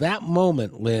it was that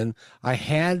moment, Lynn, I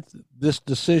had this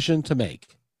decision to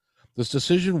make. This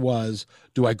decision was,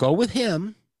 do I go with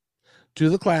him to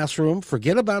the classroom,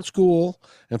 forget about school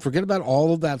and forget about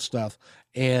all of that stuff,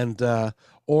 and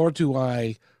or do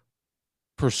I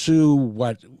pursue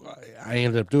what I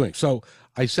ended up doing? So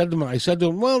I said to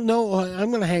him, well, no, I'm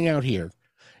going to hang out here,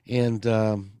 and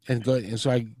go. And so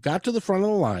I got to the front of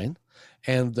the line,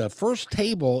 and the first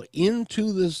table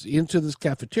into this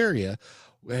cafeteria,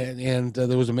 and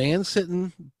there was a man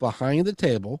sitting behind the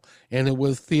table, and it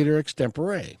was theater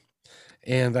extempore.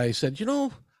 And I said,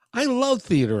 I love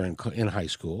theater in high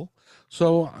school.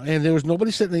 So, and there was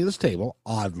nobody sitting at this table,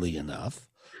 oddly enough.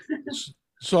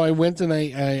 So I went and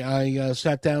I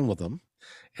sat down with him,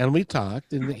 and we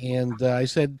talked, and I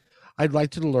said, I'd like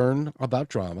to learn about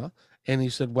drama. And he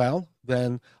said, well,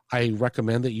 then I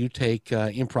recommend that you take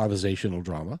improvisational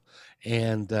drama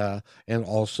and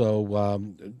also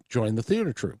join the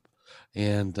theater troupe.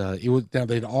 And now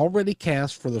they'd already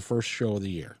cast for the first show of the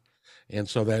year. And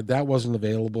so that wasn't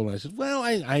available. And I said, well,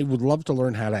 I would love to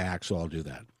learn how to act, so I'll do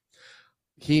that.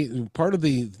 Part of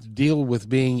the deal with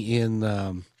being in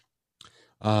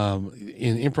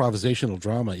improvisational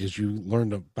drama is you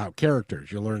learn about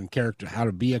characters. You learn how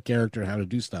to be a character, how to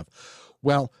do stuff.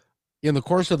 Well, in the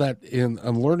course of that, in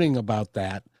learning about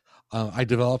that, I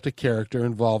developed a character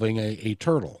involving a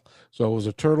turtle. So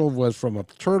it was from a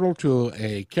turtle to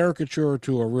a caricature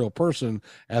to a real person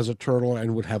as a turtle,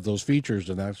 and would have those features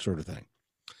and that sort of thing.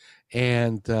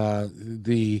 And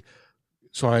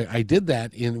so I did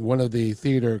that in one of the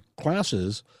theater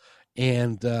classes,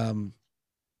 and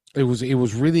it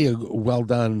was really a well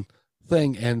done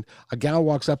thing. And a gal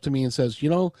walks up to me and says,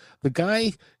 the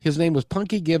guy, his name was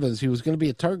Punky Gibbons. He was going to be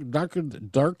a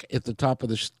dark at the top of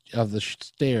the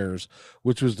stairs,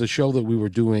 which was the show that we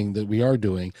are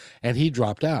doing, and he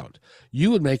dropped out.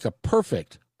 You would make a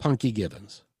perfect Punky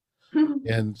Gibbons.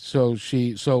 And so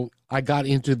I got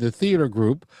into the theater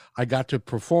group. I got to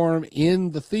perform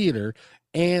in the theater,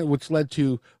 and which led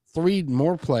to 3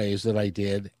 more plays that I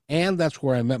did, and that's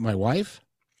where I met my wife.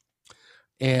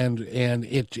 And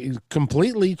it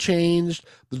completely changed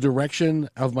the direction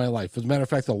of my life. As a matter of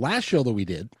fact, the last show that we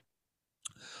did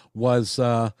was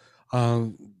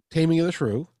Taming of the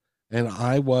Shrew, and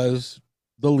I was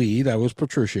the lead. I was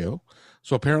Patricio.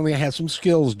 So apparently I had some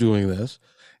skills doing this.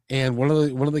 And one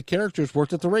of the characters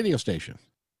worked at the radio station.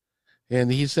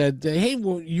 And he said, hey,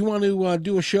 well, you want to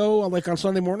do a show like on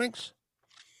Sunday mornings?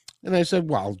 And I said,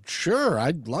 well, sure,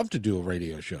 I'd love to do a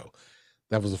radio show.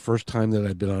 That was the first time that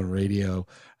I'd been on radio.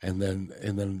 And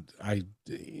then I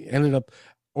ended up,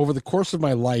 over the course of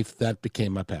my life, that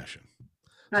became my passion.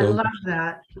 I love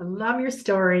that. I love your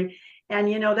story. And,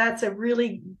 that's I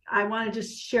want to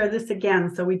just share this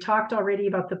again. So we talked already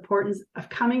about the importance of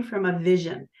coming from a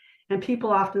vision. And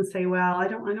people often say, well, I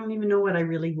don't even know what I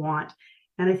really want.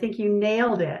 And I think you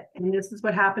nailed it. And this is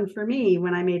what happened for me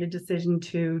when I made a decision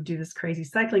to do this crazy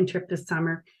cycling trip this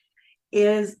summer,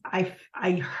 is I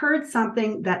heard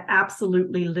something that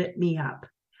absolutely lit me up.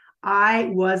 I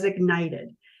was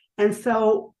ignited. And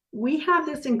so we have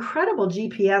this incredible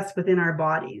GPS within our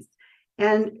bodies.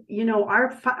 And,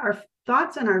 our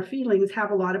thoughts and our feelings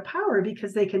have a lot of power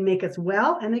because they can make us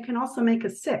well, and they can also make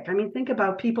us sick. I mean, think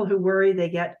about people who worry they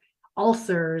get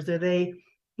ulcers, or they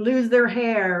lose their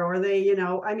hair, or they,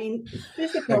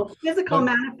 physical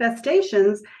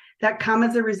manifestations that come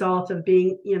as a result of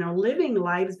being, living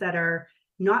lives that are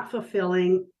not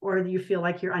fulfilling, or you feel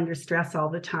like you're under stress all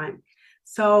the time.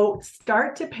 So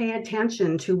start to pay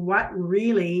attention to what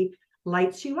really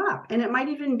lights you up. And it might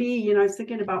even be, I was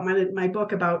thinking about my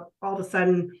book about all of a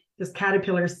sudden this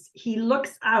caterpillar, he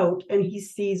looks out and he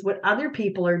sees what other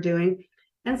people are doing.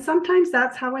 And sometimes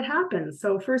that's how it happens.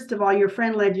 So first of all, your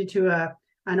friend led you to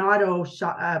an auto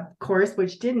course,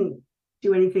 which didn't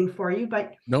do anything for you,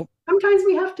 but nope. Sometimes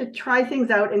we have to try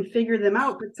things out and figure them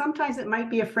out. But sometimes it might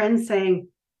be a friend saying,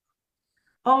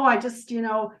 oh, I just,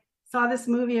 saw this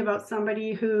movie about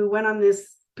somebody who went on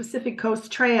this Pacific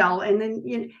Coast Trail. And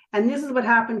then, and this is what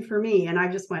happened for me. And I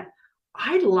just went,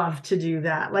 I'd love to do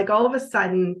that. Like all of a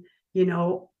sudden,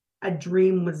 a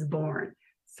dream was born.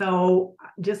 So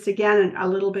just again, a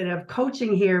little bit of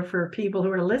coaching here for people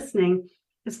who are listening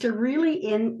is to really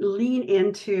lean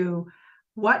into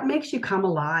what makes you come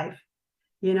alive.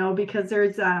 Because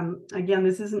there's, again,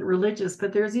 this isn't religious,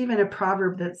 but there's even a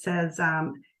proverb that says,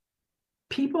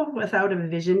 people without a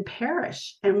vision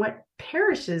perish. And what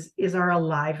perishes is our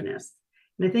aliveness.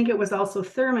 And I think it was also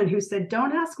Thurman who said,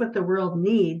 don't ask what the world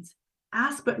needs,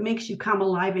 ask what makes you come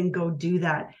alive and go do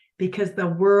that, because the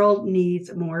world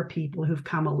needs more people who've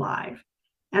come alive.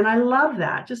 And I love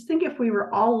that. Just think if we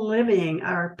were all living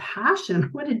our passion,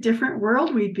 what a different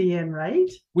world we'd be in,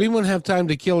 right? We wouldn't have time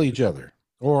to kill each other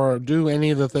or do any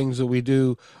of the things that we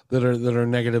do that are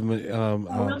negative.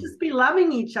 We'll just be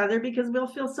loving each other because we'll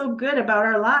feel so good about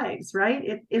our lives,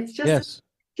 right? It's just yes.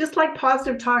 Just like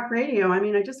Positive Talk Radio. I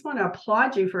mean, I just want to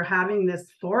applaud you for having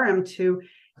this forum to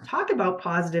talk about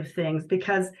positive things,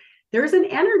 because there's an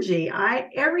energy.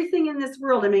 Everything in this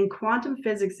world, I mean, quantum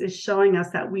physics is showing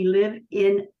us that we live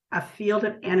in a field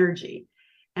of energy.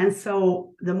 And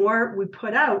so the more we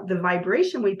put out, the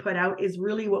vibration we put out is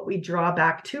really what we draw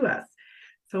back to us.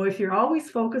 So if you're always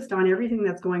focused on everything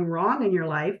that's going wrong in your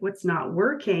life, what's not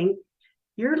working,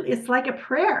 it's like a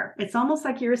prayer. It's almost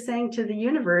like you're saying to the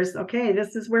universe, okay,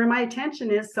 this is where my attention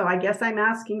is, so I guess I'm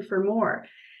asking for more.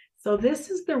 So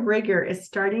this is the rigor, is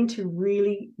starting to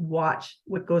really watch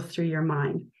what goes through your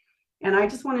mind. And I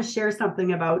just want to share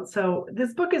something about, so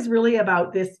this book is really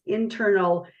about this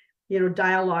internal,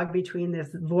 dialogue between this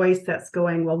voice that's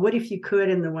going, well, what if you could?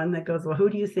 And the one that goes, well, who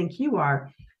do you think you are?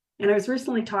 And I was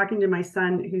recently talking to my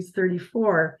son, who's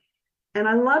 34, and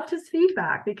I loved his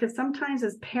feedback, because sometimes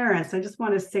as parents, I just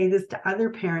want to say this to other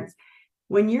parents,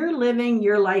 when you're living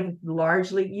your life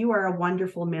largely, you are a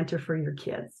wonderful mentor for your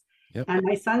kids. Yep. And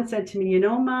my son said to me,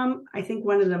 Mom, I think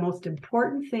one of the most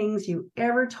important things you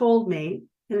ever told me,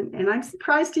 and I'm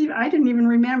surprised I didn't even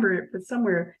remember it, but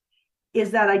somewhere,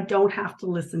 is that I don't have to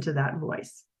listen to that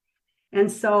voice. And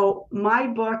so my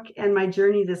book and my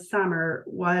journey this summer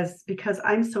was because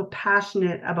I'm so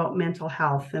passionate about mental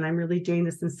health, and I'm really doing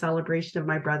this in celebration of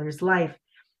my brother's life.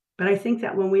 But I think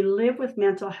that when we live with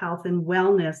mental health and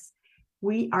wellness,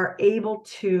 we are able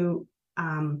to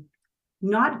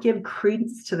not give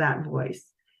credence to that voice.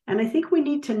 And I think we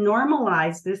need to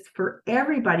normalize this for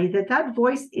everybody, that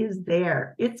voice is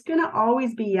there. It's going to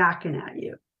always be yakking at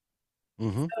you.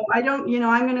 Mm-hmm. So I don't,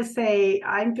 I'm going to say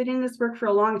I've been in this work for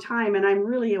a long time and I'm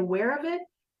really aware of it,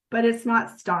 but it's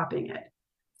not stopping it.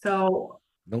 So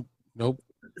nope.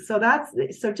 So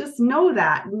just know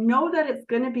that it's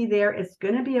going to be there. It's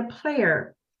going to be a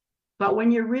player. But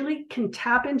when you really can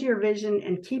tap into your vision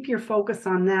and keep your focus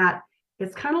on that,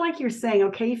 it's kind of like you're saying,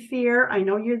 okay, fear, I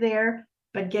know you're there,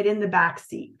 but get in the back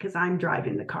seat because I'm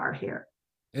driving the car here.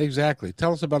 Exactly.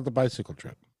 Tell us about the bicycle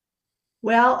trip.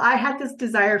 Well, I had this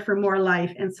desire for more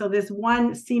life. And so this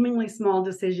one seemingly small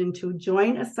decision to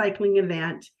join a cycling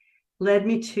event led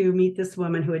me to meet this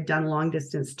woman who had done long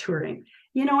distance touring.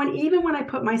 And even when I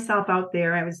put myself out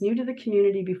there, I was new to the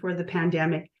community before the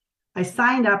pandemic. I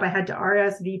signed up, I had to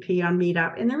RSVP on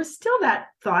Meetup. And there was still that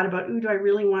thought about, do I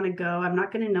really want to go? I'm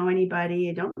not going to know anybody.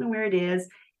 I don't know where it is.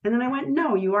 And then I went,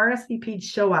 no, you RSVP'd,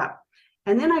 show up.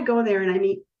 And then I go there and I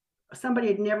meet somebody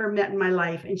I'd never met in my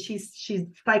life. And she's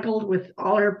cycled with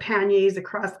all her panniers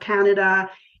across Canada.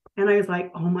 And I was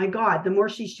like, oh my God, the more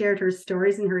she shared her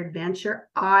stories and her adventure,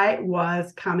 I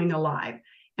was coming alive.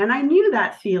 And I knew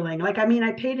that feeling.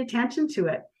 I paid attention to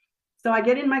it. So I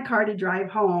get in my car to drive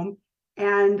home.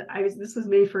 And this was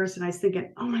May 1st. And I was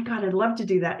thinking, oh my God, I'd love to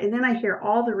do that. And then I hear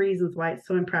all the reasons why it's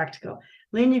so impractical.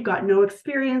 Lynn, you've got no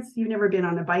experience. You've never been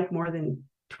on a bike more than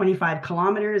 25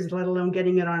 kilometers, let alone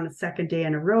getting it on a second day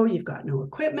in a row. You've got no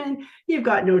equipment. You've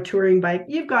got no touring bike.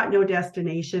 You've got no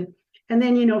destination. And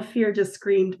then, fear just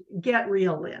screamed, get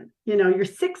real, Lynn. You're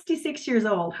 66 years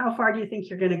old. How far do you think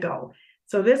you're going to go?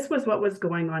 So this was what was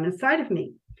going on inside of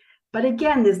me. But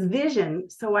again, this vision.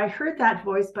 So I heard that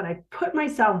voice, but I put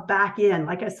myself back in.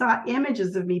 I saw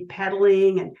images of me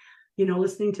pedaling and,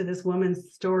 listening to this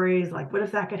woman's stories. What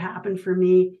if that could happen for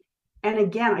me? And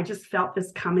again, I just felt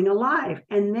this coming alive.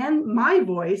 And then my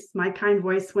voice, my kind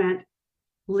voice went,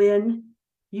 Lynn,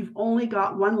 you've only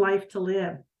got one life to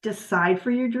live. Decide for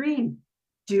your dream.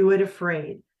 Do it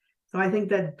afraid. So I think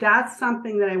that that's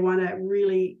something that I want to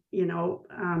really,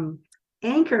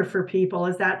 anchor for people,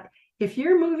 is that if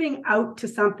you're moving out to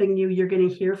something new, you're going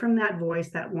to hear from that voice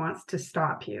that wants to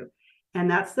stop you. And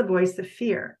that's the voice of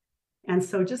fear. And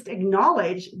so just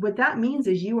acknowledge what that means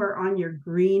is you are on your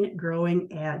green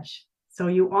growing edge. So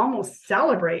you almost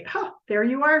celebrate, there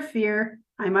you are, fear.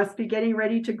 I must be getting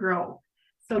ready to grow.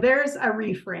 So there's a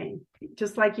reframe.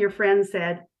 Just like your friend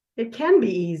said, it can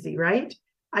be easy, right?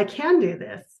 I can do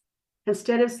this.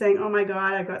 Instead of saying, oh my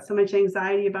God, I've got so much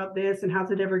anxiety about this and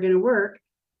how's it ever going to work?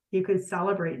 You can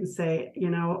celebrate and say,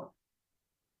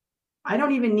 I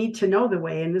don't even need to know the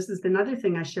way. And this is another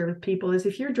thing I share with people is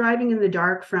if you're driving in the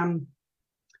dark from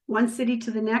one city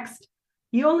to the next,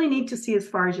 you only need to see as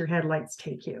far as your headlights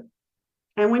take you.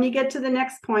 And when you get to the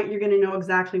next point, you're going to know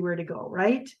exactly where to go,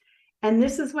 right? And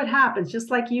this is what happens. Just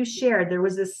like you shared, there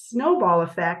was this snowball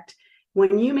effect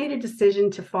when you made a decision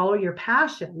to follow your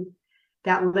passion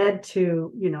that led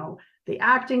to, the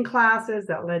acting classes,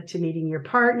 that led to meeting your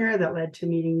partner, that led to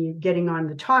meeting you, getting on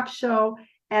the talk show.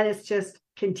 And it's just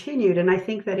continued. And I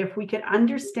think that if we could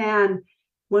understand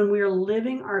when we're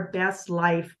living our best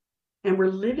life and we're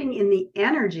living in the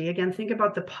energy, again, think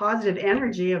about the positive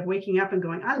energy of waking up and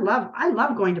going, I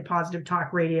love going to Positive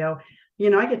Talk Radio.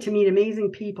 I get to meet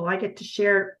amazing people. I get to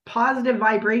share positive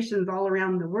vibrations all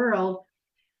around the world,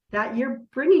 that you're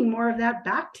bringing more of that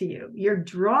back to you.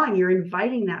 You're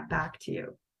inviting that back to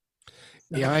you.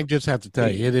 So. Yeah, I just have to tell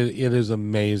you, it is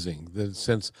amazing that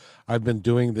since I've been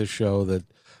doing this show that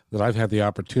I've had the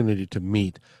opportunity to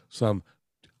meet some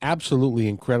absolutely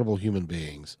incredible human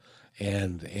beings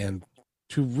and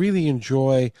to really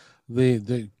enjoy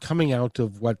the coming out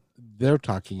of what they're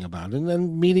talking about, and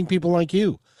then meeting people like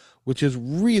you, which is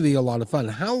really a lot of fun.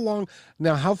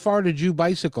 How far did you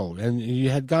bicycle? And you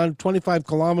had gone 25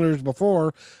 kilometers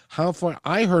before. How far?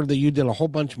 I heard that you did a whole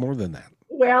bunch more than that.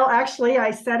 Well, actually, I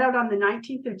set out on the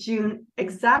 19th of June,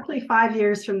 exactly 5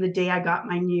 years from the day I got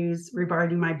my news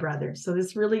regarding my brother. So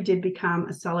this really did become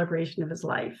a celebration of his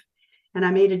life. And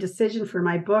I made a decision for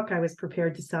my book. I was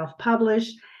prepared to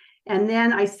self-publish. And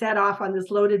then I set off on this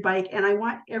loaded bike. And I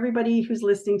want everybody who's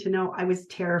listening to know I was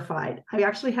terrified. I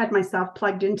actually had myself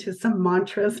plugged into some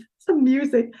mantras, some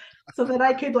music, so that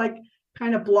I could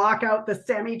kind of block out the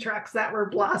semi trucks that were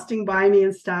blasting by me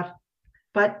and stuff.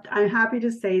 But I'm happy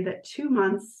to say that 2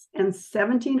 months and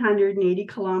 1,780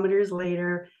 kilometers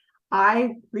later,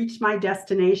 I reached my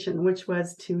destination, which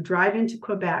was to drive into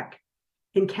Quebec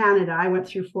in Canada. I went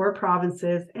through 4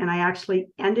 provinces, and I actually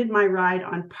ended my ride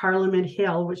on Parliament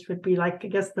Hill, which would be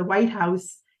the White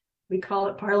House. We call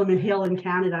it Parliament Hill in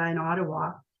Canada, in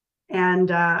Ottawa. And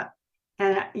I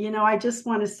just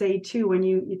want to say too, when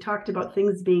you talked about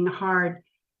things being hard,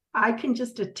 I can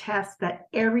just attest that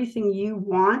everything you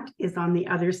want is on the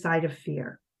other side of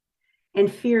fear.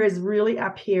 And fear is really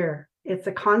up here. It's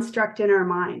a construct in our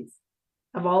minds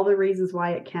of all the reasons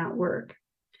why it can't work.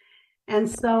 And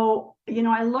so,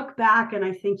 I look back and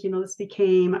I think, this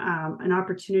became an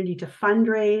opportunity to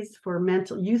fundraise for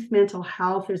youth mental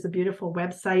health. There's a beautiful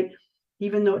website.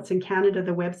 Even though it's in Canada,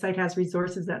 the website has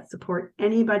resources that support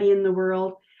anybody in the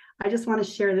world. I just want to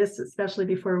share this, especially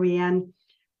before we end.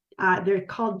 They're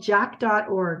called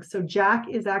jack.org. So Jack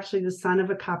is actually the son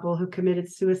of a couple who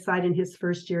committed suicide in his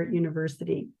first year at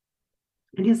university.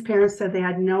 And his parents said they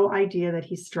had no idea that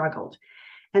he struggled.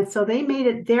 And so they made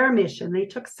it their mission. They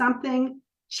took something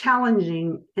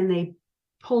challenging and they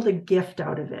pulled a gift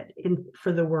out of it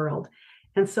for the world.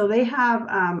 And so they have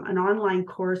an online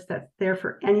course that's there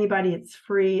for anybody. It's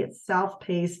free, it's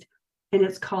self-paced, and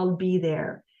it's called Be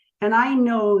There. And I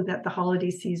know that the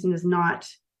holiday season is not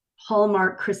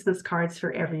Hallmark Christmas cards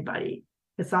for everybody.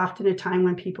 It's often a time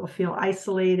when people feel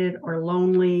isolated or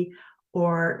lonely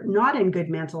or not in good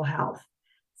mental health.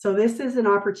 So this is an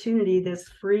opportunity, this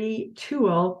free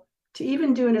tool, to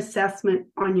even do an assessment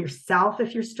on yourself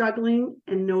if you're struggling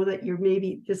and know that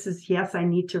I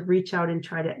need to reach out and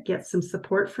try to get some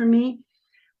support from me.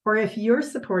 Or if you're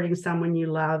supporting someone you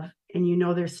love and you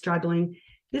know they're struggling,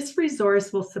 this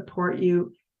resource will support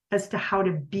you as to how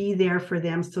to be there for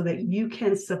them so that you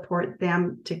can support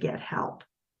them to get help.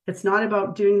 It's not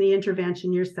about doing the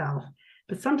intervention yourself,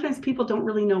 but sometimes people don't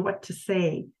really know what to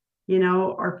say,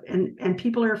 and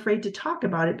people are afraid to talk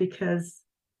about it because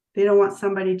they don't want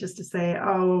somebody just to say,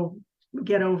 oh,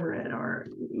 get over it, or,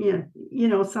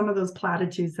 some of those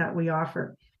platitudes that we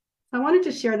offer. I wanted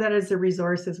to share that as a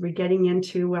resource as we're getting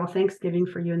into, Thanksgiving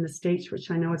for you in the States,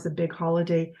 which I know is a big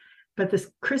holiday. But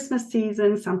this Christmas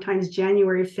season, sometimes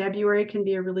January, February can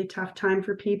be a really tough time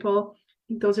for people. I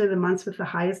think those are the months with the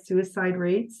highest suicide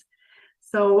rates.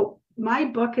 So my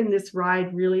book in this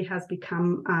ride really has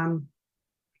become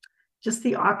just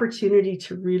the opportunity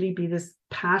to really be this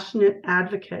passionate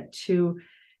advocate to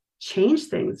change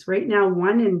things. Right now,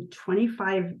 1 in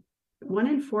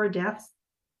 4 deaths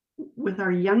with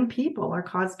our young people are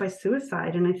caused by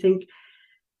suicide. And I think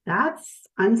that's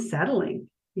unsettling.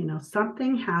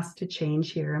 Something has to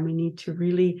change here, and we need to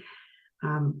really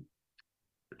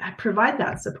provide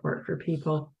that support for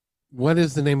people. What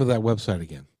is the name of that website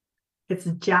again? It's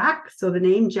Jack. So the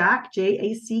name Jack,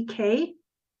 JACK.org.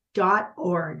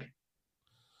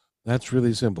 That's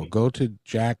really simple. Go to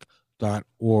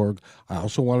jack.org. I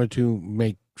also wanted to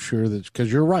make sure that,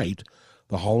 because you're right,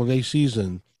 the holiday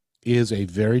season is a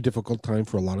very difficult time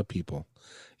for a lot of people.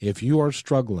 If you are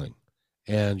struggling,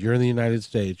 and you're in the United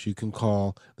States, you can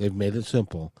call, they've made it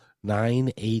simple,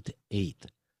 988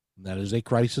 That is a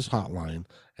crisis hotline,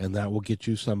 and that will get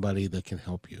you somebody that can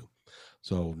help you.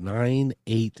 So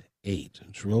 988.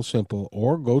 It's real simple.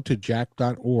 Or go to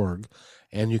jack.org,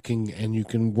 and you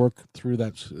can work through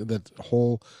that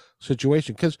whole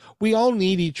situation, because we all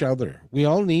need each other. We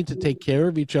all need to take care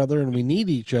of each other, and we need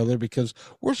each other because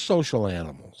we're social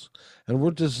animals, and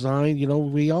we're designed,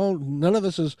 none of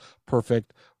us is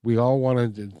perfect. We all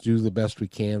want to do the best we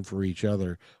can for each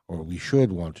other, or we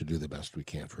should want to do the best we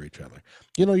can for each other.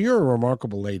 You're a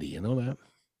remarkable lady. You know that?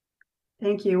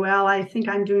 Thank you. Well, I think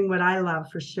I'm doing what I love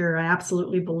for sure. I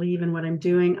absolutely believe in what I'm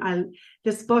doing.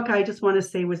 This book, I just want to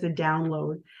say, was a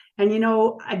download. And,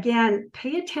 again,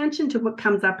 pay attention to what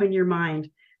comes up in your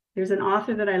mind. There's an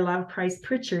author that I love, Price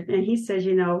Pritchard, and he says,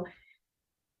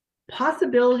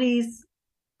 possibilities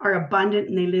are abundant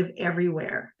and they live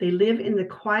everywhere. They live in the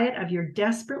quiet of your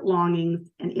desperate longings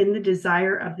and in the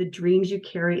desire of the dreams you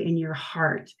carry in your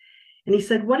heart. And he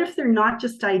said, what if they're not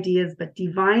just ideas, but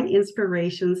divine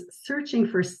inspirations searching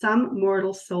for some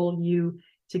mortal soul you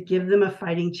to give them a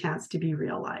fighting chance to be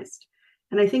realized?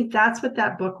 And I think that's what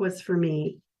that book was for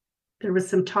me. There was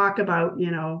some talk about,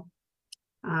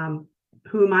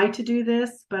 who am I to do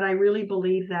this? But I really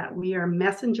believe that we are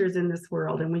messengers in this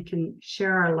world and we can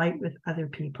share our light with other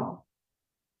people.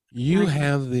 We all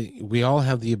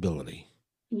have the ability.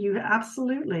 You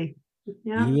absolutely.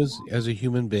 Yeah. You as a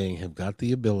human being have got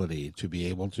the ability to be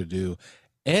able to do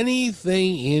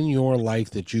anything in your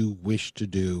life that you wish to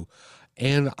do.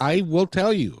 And I will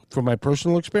tell you from my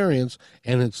personal experience,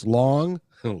 and it's long.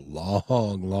 And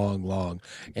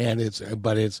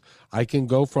I can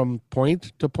go from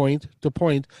point to point to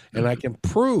point, and I can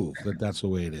prove that that's the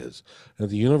way it is. And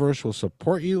the universe will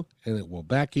support you, and it will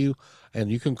back you.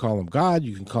 And you can call them God,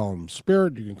 you can call them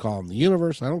spirit, you can call them the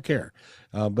universe. I don't care.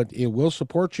 But it will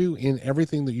support you in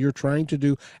everything that you're trying to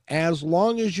do, as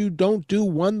long as you don't do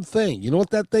one thing. You know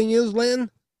what that thing is, Lynn?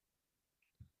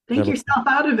 Think yourself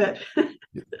out of it.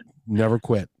 Never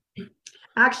quit.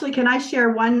 Actually, can I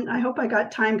share one? I hope I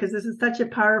got time, because this is such a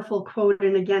powerful quote.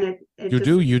 And again, you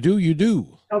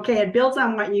do. Okay, it builds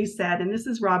on what you said. And this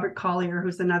is Robert Collier,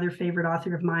 who's another favorite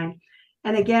author of mine.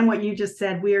 And again, what you just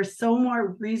said, we are so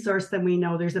more resourced than we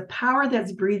know. There's a power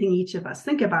that's breathing each of us.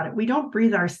 Think about it. We don't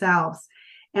breathe ourselves.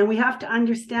 And we have to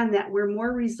understand that we're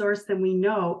more resourced than we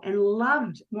know and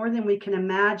loved more than we can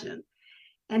imagine.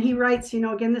 And he writes,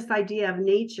 again, this idea of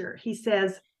nature. He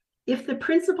says, if the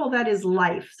principle that is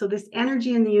life, so this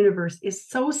energy in the universe, is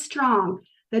so strong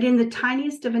that in the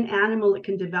tiniest of an animal it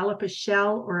can develop a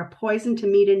shell or a poison to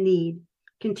meet a need,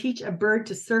 can teach a bird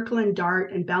to circle and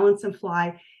dart and balance and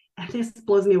fly, and this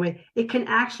blows me away, it can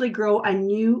actually grow a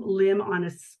new limb on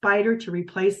a spider to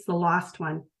replace the lost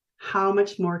one. How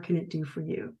much more can it do for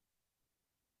you?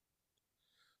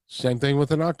 Same thing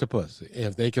with an octopus.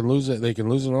 If they can lose it, they can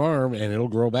lose an arm and it'll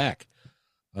grow back.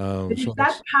 So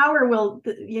that power will,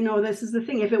 this is the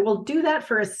thing. If it will do that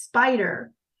for a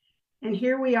spider, and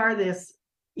here we are, this,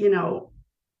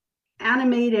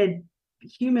 animated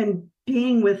human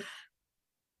being with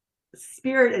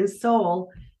spirit and soul,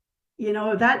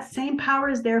 that same power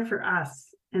is there for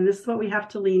us. And this is what we have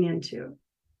to lean into.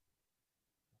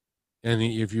 And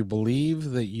if you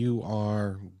believe that you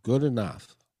are good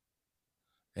enough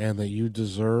and that you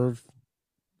deserve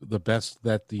the best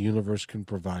that the universe can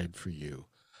provide for you,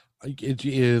 it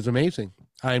is amazing.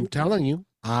 I'm telling you,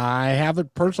 I have it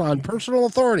on personal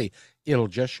authority. It'll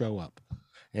just show up.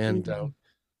 And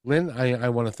Lynn, I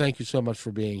want to thank you so much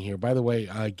for being here. By the way,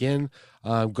 again,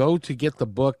 go to get the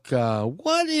book,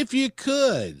 What If You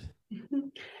Could?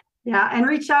 Yeah, and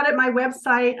reach out at my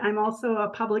website. I'm also a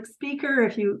public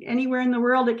speaker. Anywhere in the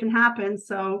world, it can happen.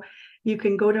 So you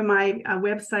can go to my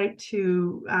website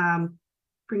to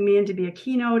bring me in to be a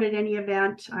keynote at any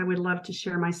event. I would love to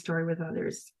share my story with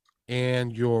others.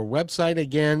 And your website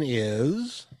again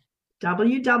is?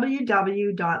 www.lynne,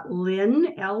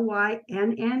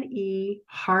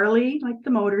 Harley, like the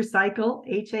motorcycle,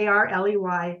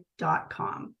 HARLEY.com.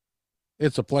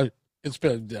 It's a pleasure. It's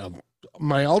been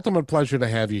my ultimate pleasure to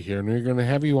have you here, and we're going to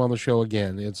have you on the show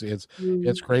again.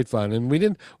 It's great fun, and we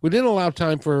didn't allow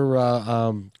time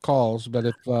for calls, but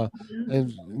if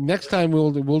and next time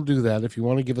we'll do that. If you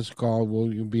want to give us a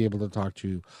call, you'll be able to talk to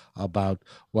you about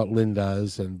what Lynn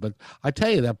does. But I tell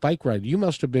you, that bike ride, you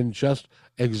must have been just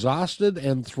exhausted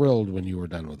and thrilled when you were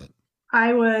done with it.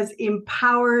 I was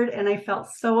empowered and I felt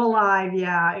so alive.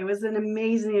 Yeah, it was an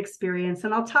amazing experience.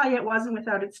 And I'll tell you, it wasn't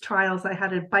without its trials. I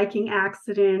had a biking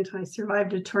accident. I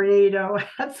survived a tornado. I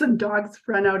had some dogs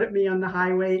run out at me on the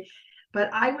highway. But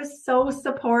I was so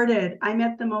supported. I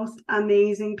met the most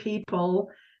amazing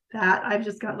people that I've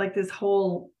just got like this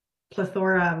whole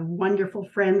plethora of wonderful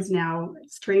friends now,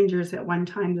 strangers at one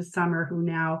time this summer, who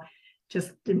now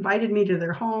just invited me to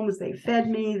their homes. They fed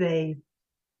me. They,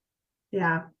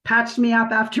 patched me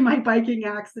up after my biking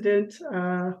accident.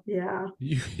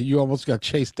 You almost got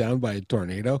chased down by a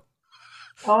tornado.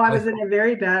 Oh, I was in a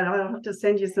very bad. I'll have to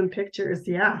send you some pictures.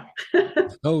 Yeah.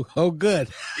 Oh, good.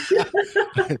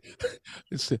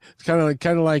 It's kind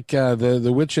of like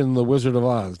the Witch and the Wizard of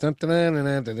Oz.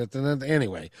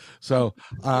 Anyway, so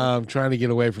I'm trying to get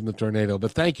away from the tornado.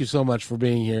 But thank you so much for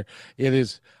being here. It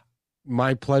is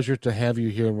my pleasure to have you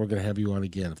here, and we're going to have you on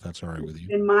again if that's all right with you.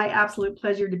 It's been my absolute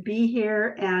pleasure to be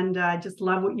here, and I just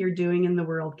love what you're doing in the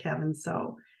world, Kevin.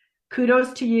 So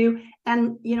kudos to you.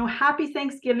 And, happy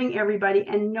Thanksgiving, everybody.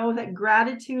 And know that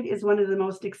gratitude is one of the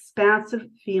most expansive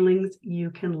feelings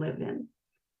you can live in.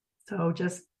 So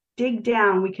just dig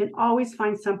down. We can always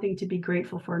find something to be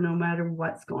grateful for, no matter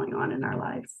what's going on in our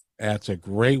lives. That's a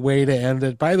great way to end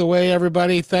it. By the way,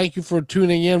 everybody, thank you for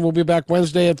tuning in. We'll be back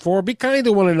Wednesday at 4. Be kind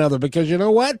to one another, because you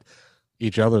know what?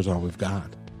 Each other's all we've got.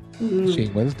 See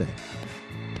you Wednesday.